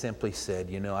I just simply said,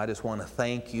 you know, I just want to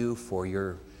thank you for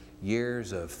your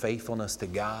years of faithfulness to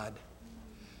God.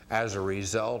 As a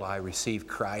result, I received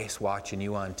Christ watching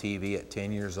you on TV at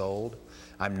 10 years old.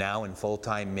 I'm now in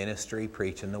full-time ministry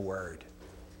preaching the Word.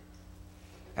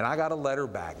 And I got a letter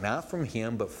back, not from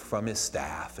him, but from his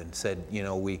staff, and said, you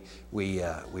know, we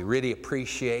really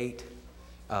appreciate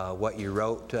what you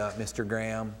wrote, Mr.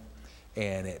 Graham,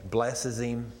 and it blesses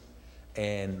him.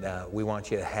 And we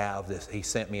want you to have this. He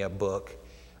sent me a book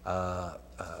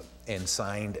and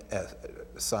signed.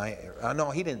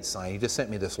 No, he didn't sign. He just sent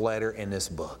me this letter and this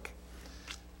book.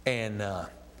 And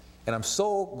I'm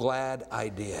so glad I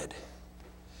did.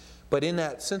 But in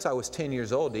that, since I was 10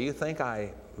 years old, do you think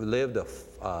I lived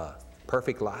a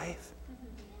perfect life?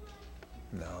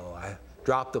 No, I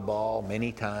dropped the ball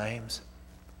many times.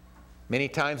 Many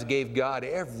times gave God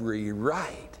every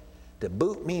right to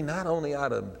boot me not only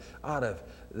out of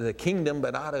the kingdom,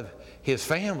 but out of His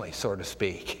family, so to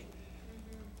speak.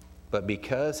 But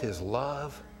because His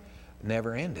love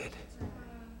never ended.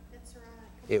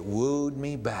 It wooed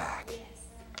me back.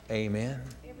 Amen.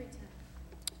 Every time.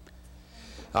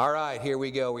 All right, here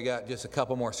we go. We got just a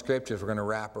couple more scriptures. We're going to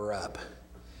wrap her up.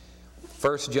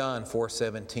 1 John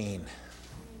 4:17.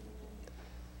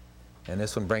 And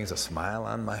this one brings a smile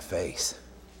on my face.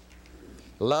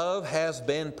 Love has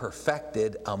been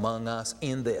perfected among us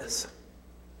in this,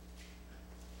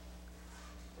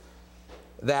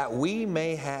 that we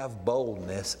may have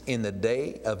boldness in the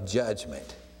day of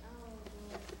judgment.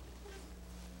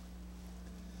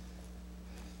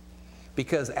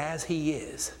 Because as He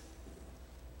is,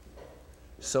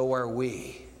 so are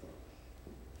we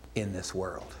in this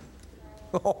world.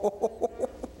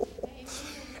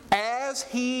 As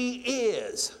He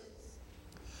is,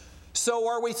 so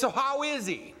are we. So how is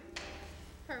He?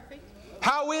 Perfect.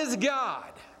 How is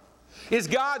God? Is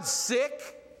God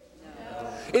sick? No.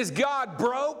 Is God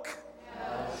broke?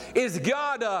 No. Is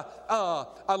God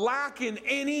lacking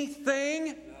anything?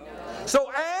 No.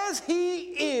 So as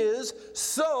He is,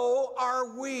 so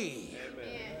are we.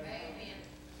 Amen.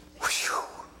 Whew.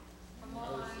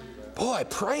 Boy,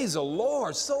 praise the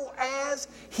Lord. So as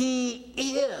He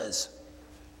is.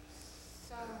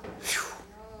 Whew.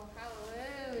 Oh,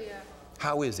 hallelujah.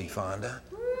 How is He, Fonda?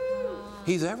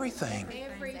 He's everything.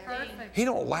 Every perfect. He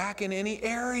don't lack in any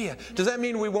area. Does that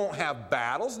mean we won't have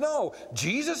battles? No.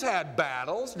 Jesus had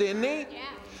battles, didn't He?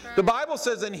 Yeah. The Bible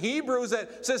says in Hebrews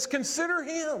that says, consider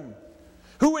Him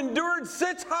who endured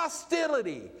such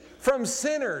hostility from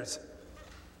sinners.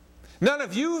 None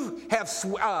of you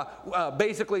have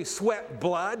basically sweat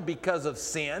blood because of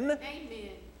sin. Amen.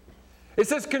 It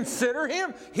says consider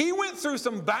Him. He went through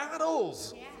some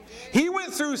battles. Yeah. He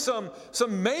went through some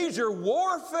major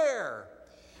warfare.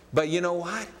 But you know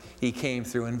what? He came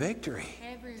through in victory.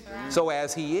 Every time. So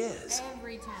as He is,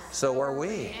 Every time. so are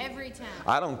we. Every time.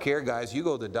 I don't care, guys. You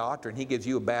go to the doctor and he gives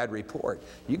you a bad report.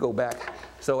 You go back.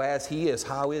 So as He is,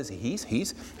 how is He?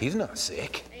 He's not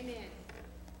sick. Amen.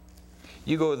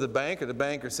 You go to the banker. The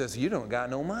banker says you don't got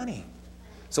no money.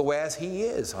 So as He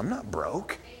is, I'm not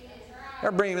broke.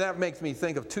 That makes me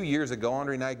think of 2 years ago,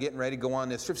 Andre and I getting ready to go on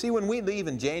this trip. See, when we leave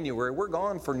in January, we're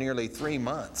gone for nearly 3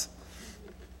 months.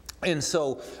 And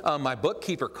so my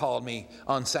bookkeeper called me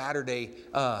on Saturday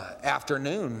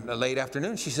afternoon, late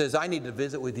afternoon. She says, I need to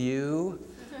visit with you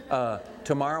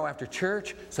tomorrow after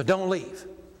church, so don't leave.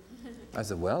 I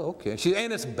said, well, okay.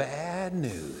 And it's bad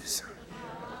news.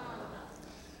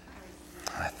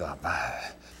 I thought,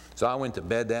 So I went to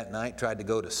bed that night, tried to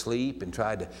go to sleep, and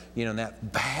tried to, and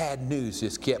that bad news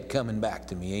just kept coming back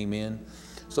to me. Amen.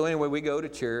 So anyway, we go to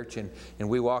church, and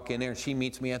we walk in there, and she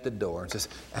meets me at the door and says,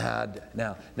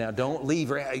 now don't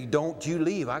leave. Don't you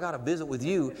leave. I got to visit with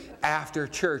you after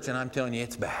church, and I'm telling you,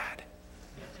 it's bad.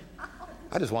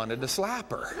 I just wanted to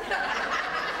slap her.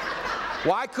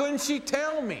 Why couldn't she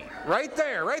tell me? Right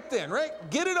there, right then, right?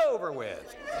 Get it over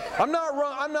with. I'm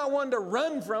not one to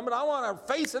run from it. I want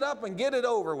to face it up and get it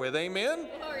over with. Amen?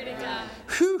 Glory to God.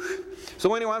 Whew.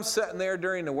 So anyway, I'm sitting there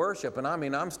during the worship, and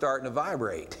I'm starting to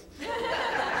vibrate.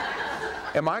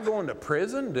 Am I going to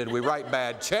prison? Did we write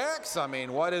bad checks?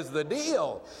 What is the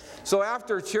deal? So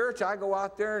after church, I go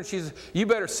out there, and she says, you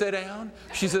better sit down.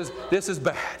 She says, this is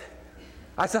bad.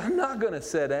 I said, I'm not going to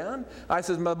sit down. I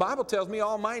said, the Bible tells me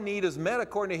all my need is met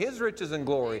according to His riches and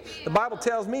glory. The Bible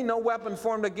tells me no weapon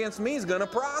formed against me is going to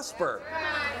prosper.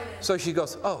 So she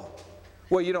goes, oh,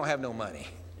 well, you don't have no money.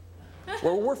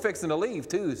 Well, we're fixing to leave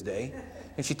Tuesday.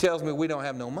 And she tells me we don't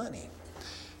have no money.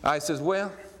 I says,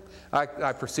 well,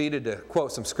 I proceeded to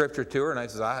quote some scripture to her, and I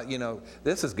said,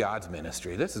 this is God's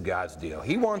ministry. This is God's deal.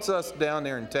 He wants us down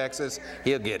there in Texas.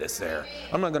 He'll get us there.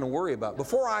 I'm not going to worry about it.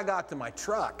 Before I got to my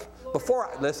truck, before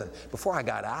I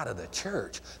got out of the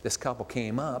church, this couple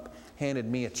came up, handed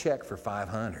me a check for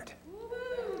 $500.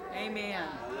 Amen.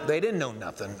 They didn't know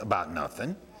nothing about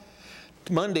nothing.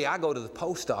 Monday, I go to the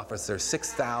post office. There's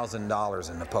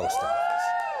 $6,000 in the post office.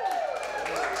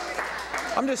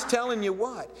 I'm just telling you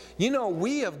what.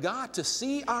 We have got to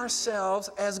see ourselves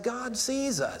as God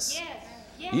sees us. Yes.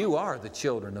 Yes. You are the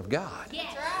children of God.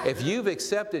 Yes. If you've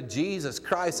accepted Jesus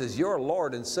Christ as your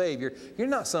Lord and Savior, you're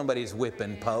not somebody's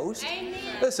whipping post. Amen.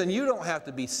 Listen, you don't have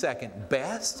to be second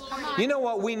best. You know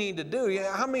what we need to do?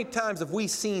 How many times have we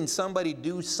seen somebody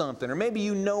do something, or maybe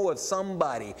you know of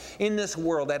somebody in this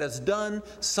world that has done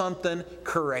something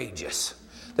courageous.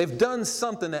 They've done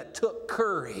something that took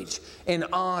courage and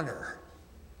honor.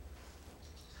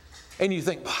 And you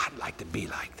think, well, I'd like to be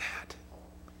like that.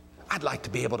 I'd like to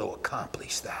be able to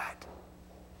accomplish that.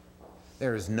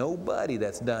 There is nobody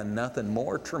that's done nothing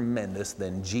more tremendous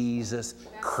than Jesus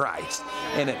Christ.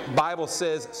 And the Bible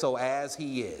says, so as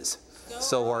He is,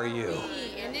 so are you.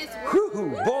 In this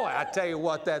Whew, boy, I tell you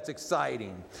what, that's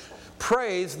exciting.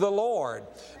 Praise the Lord.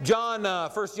 1 John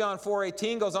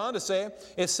 4:18 goes on to say,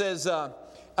 it says,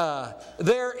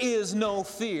 there is no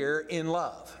fear in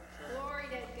love. Glory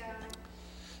to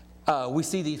God. We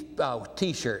see these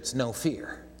t-shirts, no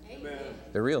fear. Amen.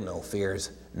 The real no fear is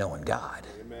knowing God.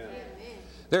 Amen.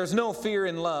 There's no fear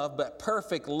in love, but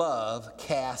perfect love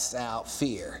casts out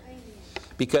fear.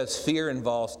 Because fear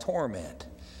involves torment.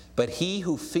 But he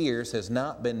who fears has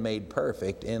not been made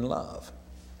perfect in love.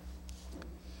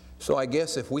 So I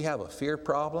guess if we have a fear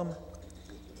problem,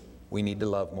 we need to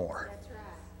love more. That's right.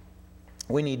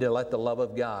 We need to let the love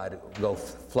of God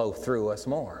flow through us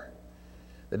more.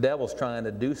 The devil's trying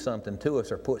to do something to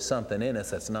us or put something in us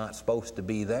that's not supposed to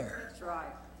be there. That's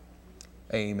right.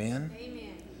 Amen?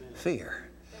 Amen. Fear.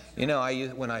 You know,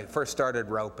 when I first started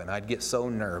roping, I'd get so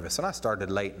nervous. And I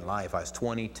started late in life. I was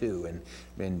 22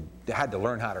 and had to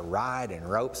learn how to ride and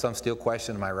rope. Some still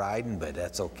question my riding, but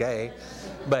that's okay.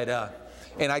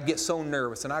 And I'd get so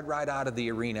nervous, and I'd ride out of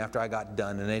the arena after I got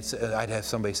done, and I'd have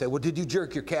somebody say, well, did you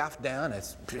jerk your calf down?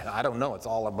 I don't know. It's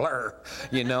all a blur,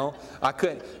 you know. I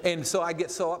couldn't. And so I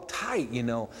get so uptight, you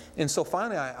know. And so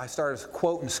finally I started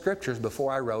quoting scriptures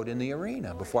before I rode in the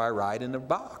arena, before I ride in the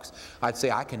box. I'd say,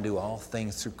 I can do all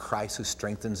things through Christ who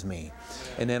strengthens me.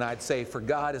 And then I'd say, for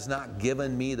God has not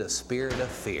given me the spirit of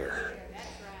fear,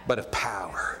 but of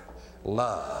power,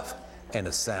 love, and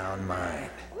a sound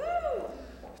mind.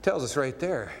 Tells us right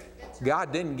there,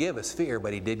 God didn't give us fear,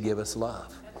 but he did give us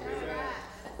love.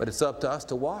 But it's up to us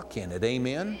to walk in it.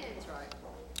 Amen?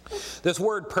 This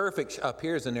word perfect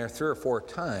appears in there 3 or 4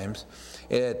 times.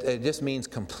 It just means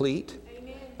complete,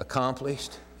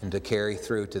 accomplished, and to carry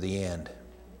through to the end.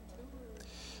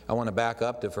 I want to back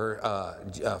up to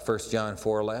 1 John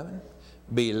 4:11.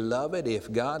 Beloved,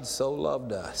 if God so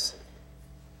loved us,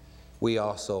 we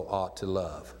also ought to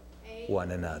love one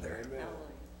another.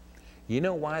 You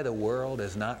know why the world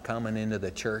is not coming into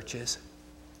the churches?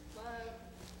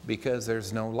 Because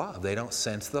there's no love. They don't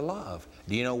sense the love.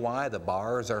 Do you know why the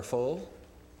bars are full?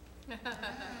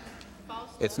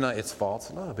 It's false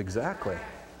love, exactly.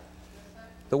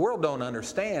 The world don't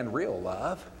understand real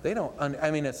love. They don't.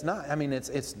 It's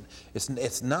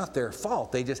not their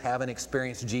fault. They just haven't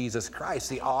experienced Jesus Christ,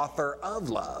 the author of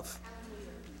love.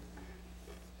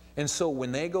 And so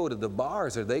when they go to the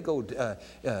bars or they go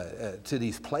to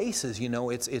these places, you know,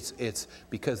 it's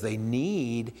because they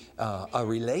need a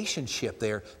relationship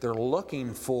there. They're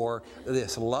looking for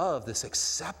this love, this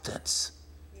acceptance.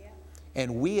 Yeah.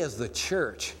 And we as the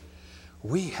church,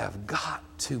 we have got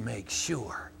to make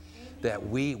sure that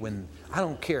I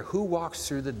don't care who walks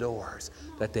through the doors,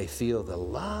 that they feel the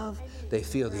love, they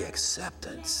feel the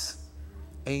acceptance.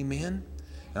 Amen?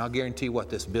 And I'll guarantee you what,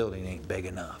 this building ain't big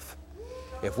enough.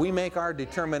 If we make our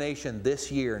determination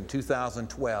this year in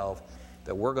 2012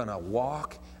 that we're going to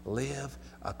walk, live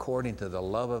according to the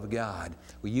love of God,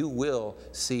 you will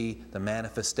see the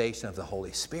manifestation of the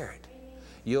Holy Spirit.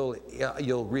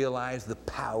 You'll realize the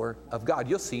power of God.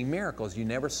 You'll see miracles you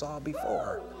never saw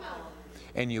before.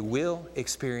 And you will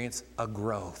experience a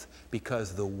growth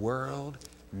because the world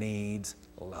needs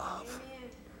love.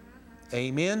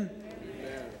 Amen?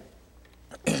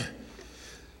 Amen.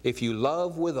 If you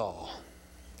love with all,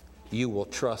 you will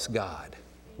trust God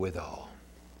with all.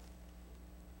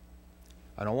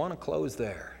 I don't want to close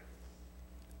there.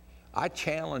 I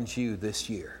challenge you this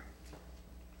year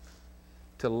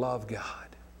to love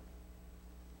God,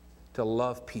 to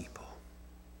love people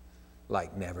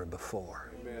like never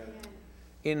before. Amen.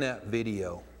 In that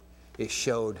video, it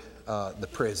showed the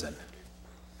prison.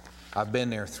 I've been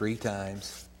there 3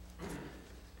 times,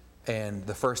 and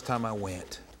the first time I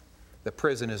went, the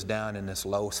prison is down in this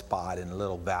low spot in a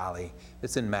little valley.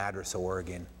 It's in Madras,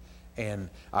 Oregon. And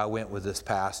I went with this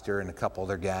pastor and a couple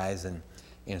other guys. And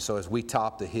so as we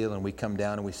topped the hill and we come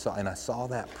down and I saw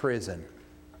that prison,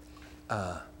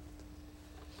 my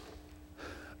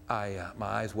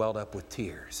eyes welled up with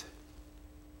tears.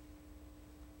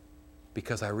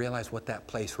 Because I realized what that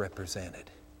place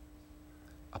represented.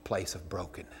 A place of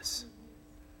brokenness,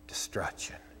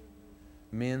 destruction,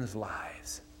 men's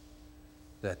lives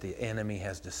that the enemy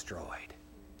has destroyed.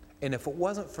 And if it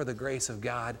wasn't for the grace of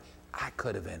God, I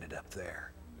could have ended up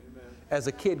there. Amen. As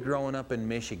a kid growing up in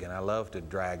Michigan, I loved to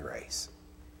drag race.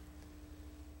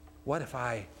 What if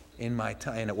I, in my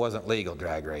time, and it wasn't legal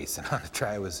drag racing on the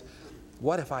track,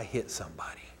 what if I hit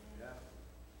somebody? Yeah.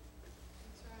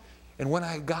 And when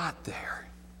I got there,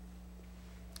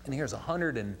 and here's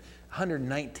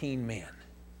 119 men,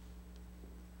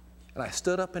 and I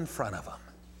stood up in front of them,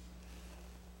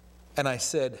 and I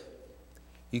said,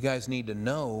 you guys need to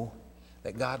know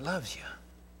that God loves you.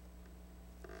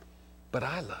 But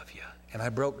I love you. And I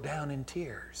broke down in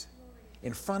tears.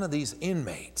 in front of these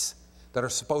inmates that are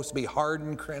supposed to be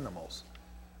hardened criminals.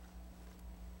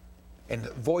 And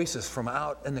voices from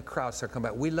out in the crowd start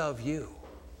coming back, we love you.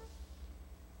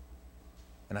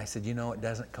 And I said, you know, it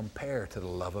doesn't compare to the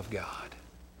love of God.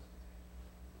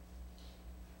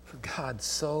 For God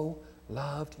so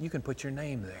loved, you can put your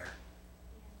name there,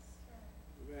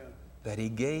 that He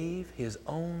gave His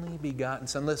only begotten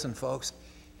Son. Listen, folks,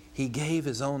 He gave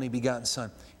His only begotten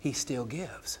Son. He still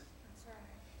gives.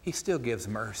 He still gives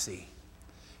mercy.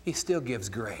 He still gives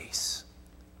grace.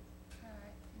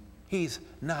 He's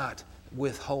not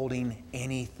withholding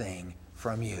anything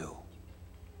from you.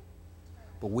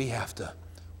 But we have to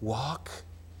walk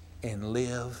and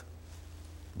live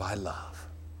by love.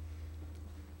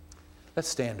 Let's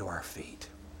stand to our feet.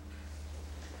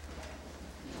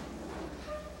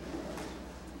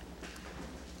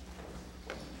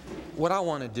 What I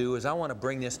want to do is I want to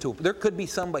bring this to, there could be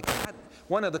somebody,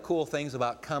 one of the cool things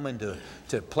about coming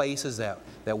to places that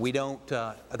we're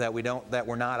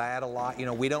not at a lot, you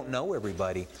know, we don't know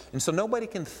everybody. And so nobody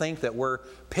can think that we're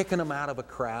picking them out of a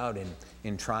crowd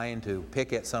and trying to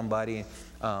pick at somebody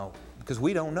because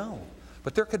we don't know.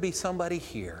 But there could be somebody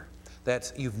here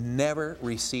that you've never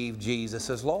received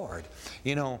Jesus as Lord.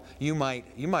 You know, you might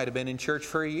have been in church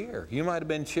for a year. You might have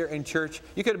been in church,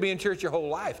 you could have been in church your whole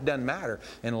life. It doesn't matter.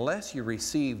 Unless you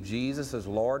receive Jesus as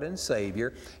Lord and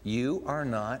Savior, you are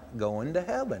not going to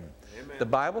heaven. Amen. The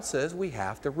Bible says we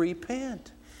have to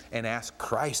repent and ask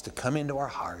Christ to come into our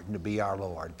heart and to be our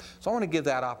Lord. So I want to give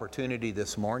that opportunity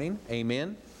this morning.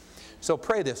 Amen. So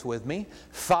pray this with me.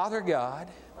 Father God,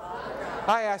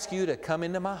 I ask you to come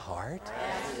into my heart,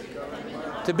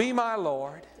 to be my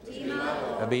Lord,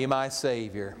 to be my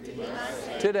Savior.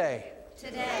 Today,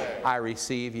 I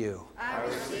receive you.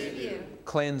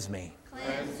 Cleanse me.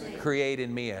 Create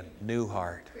in me a new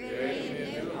heart,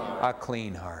 a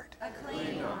clean heart.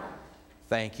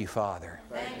 Thank you, Father,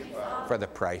 for the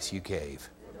price you gave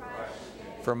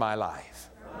for my life.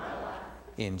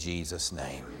 In Jesus'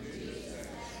 name.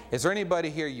 Is there anybody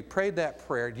here, you prayed that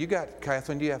prayer?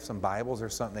 Catherine, do you have some Bibles or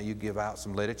something that you give out,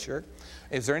 some literature?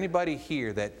 Is there anybody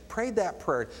here that prayed that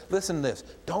prayer? Listen to this.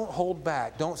 Don't hold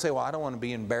back. Don't say, well, I don't want to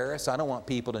be embarrassed. I don't want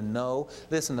people to know.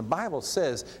 Listen, the Bible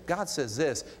says, God says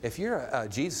this. If you're,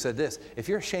 Jesus said this, if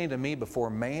you're ashamed of me before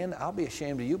man, I'll be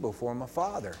ashamed of you before my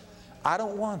Father. I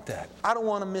don't want that. I don't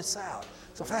want to miss out.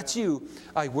 So if that's you,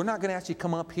 we're not going to ask you to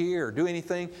come up here or do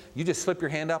anything. You just slip your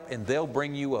hand up and they'll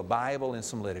bring you a Bible and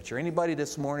some literature. Anybody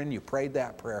this morning, you prayed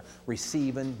that prayer,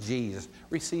 receiving Jesus,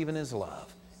 receiving His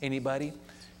love? Anybody?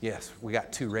 Yes, we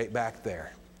got two right back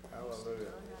there. Hallelujah.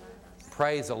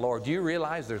 Praise the Lord. Do you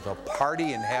realize there's a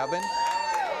party in heaven?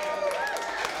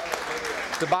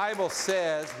 The Bible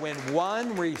says when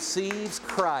one receives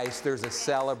Christ, there's a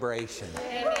celebration.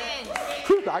 Amen.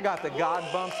 Whew, I got the God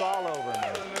bumps all over me.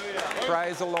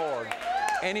 Praise the Lord.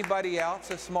 Anybody else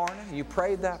this morning? You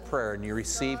prayed that prayer and you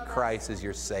received Christ as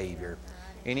your Savior.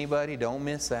 Anybody? Don't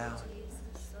miss out.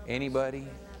 Anybody?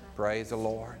 Praise the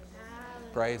Lord.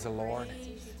 Praise the Lord.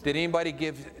 Did anybody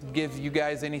give you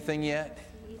guys anything yet?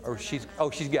 Or she's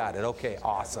got it. Okay,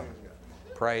 awesome.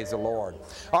 Praise the Lord.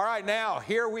 All right, now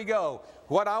here we go.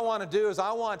 What I want to do is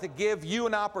I want to give you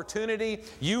an opportunity,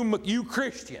 you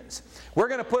Christians. We're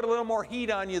going to put a little more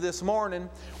heat on you this morning.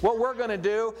 What we're going to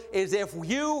do is if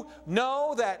you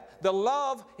know that the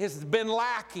love has been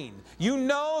lacking, you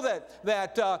know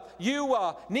that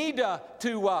you need to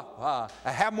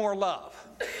have more love.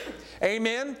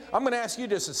 Amen. I'm going to ask you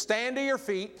just to stand to your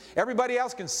feet. Everybody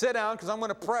else can sit down because I'm going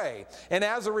to pray. And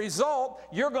as a result,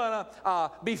 you're going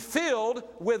to be filled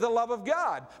with the love of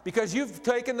God because you've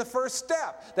taken the first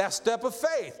step, that step of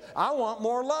faith. I want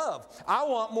more love. I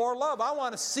want more love. I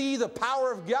want to see the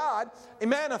power of God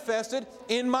manifested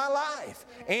in my life.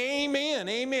 Amen.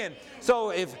 Amen.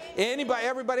 So if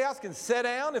everybody else can sit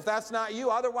down if that's not you.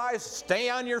 Otherwise,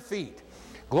 stay on your feet.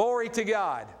 Glory to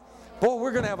God. Boy,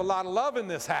 we're going to have a lot of love in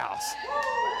this house.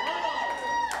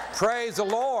 Praise the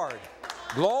Lord.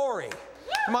 Glory.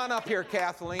 Come on up here,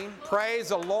 Kathleen. Praise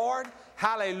the Lord.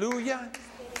 Hallelujah.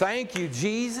 Thank you,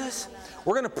 Jesus.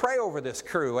 We're going to pray over this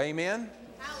crew. Amen.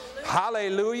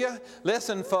 Hallelujah.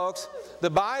 Listen, folks, the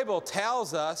Bible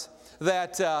tells us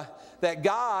that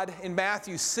God, in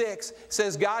Matthew 6,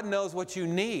 says God knows what you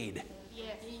need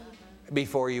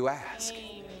before you ask.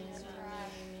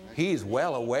 He's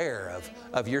well aware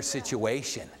of your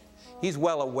situation. He's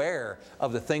well aware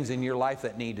of the things in your life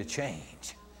that need to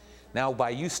change. Now, by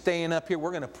you staying up here,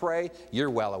 we're going to pray. You're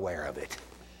well aware of it.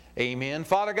 Amen.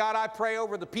 Father God, I pray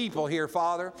over the people here,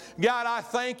 Father. God, I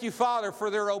thank you, Father, for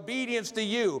their obedience to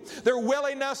you, their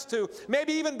willingness to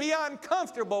maybe even be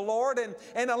uncomfortable, Lord,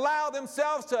 and allow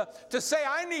themselves to say,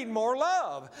 I need more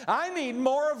love. I need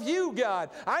more of you, God.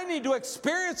 I need to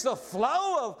experience the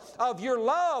flow of your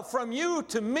love from you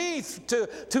to me,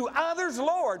 to others,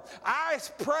 Lord. I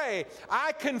pray,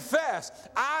 I confess,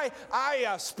 I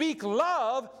speak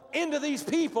love into these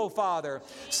people, Father.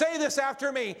 Say this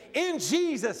after me. In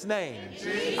Jesus' name,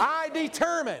 I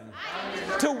determine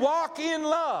to walk in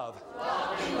love,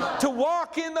 to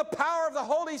walk in the power of the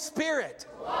Holy Spirit.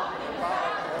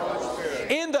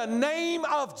 In the name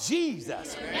of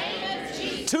Jesus.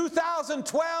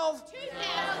 2012,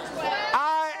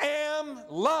 I am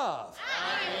love.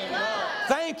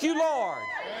 Thank you, Lord.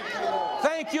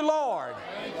 Thank you, Lord.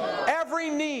 Every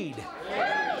need,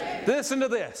 listen to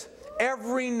this.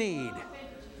 Every need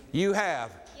you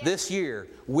have this year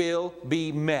will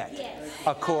be met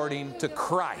according to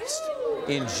Christ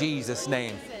in Jesus'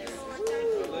 name.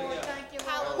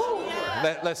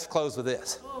 Let's close with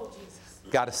this.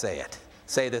 Got to say it.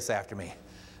 Say this after me.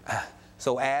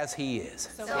 So as He is,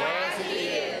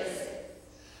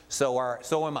 so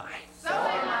am I.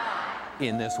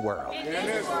 In this world.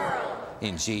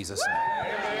 In Jesus' name.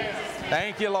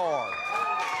 Thank you, Lord.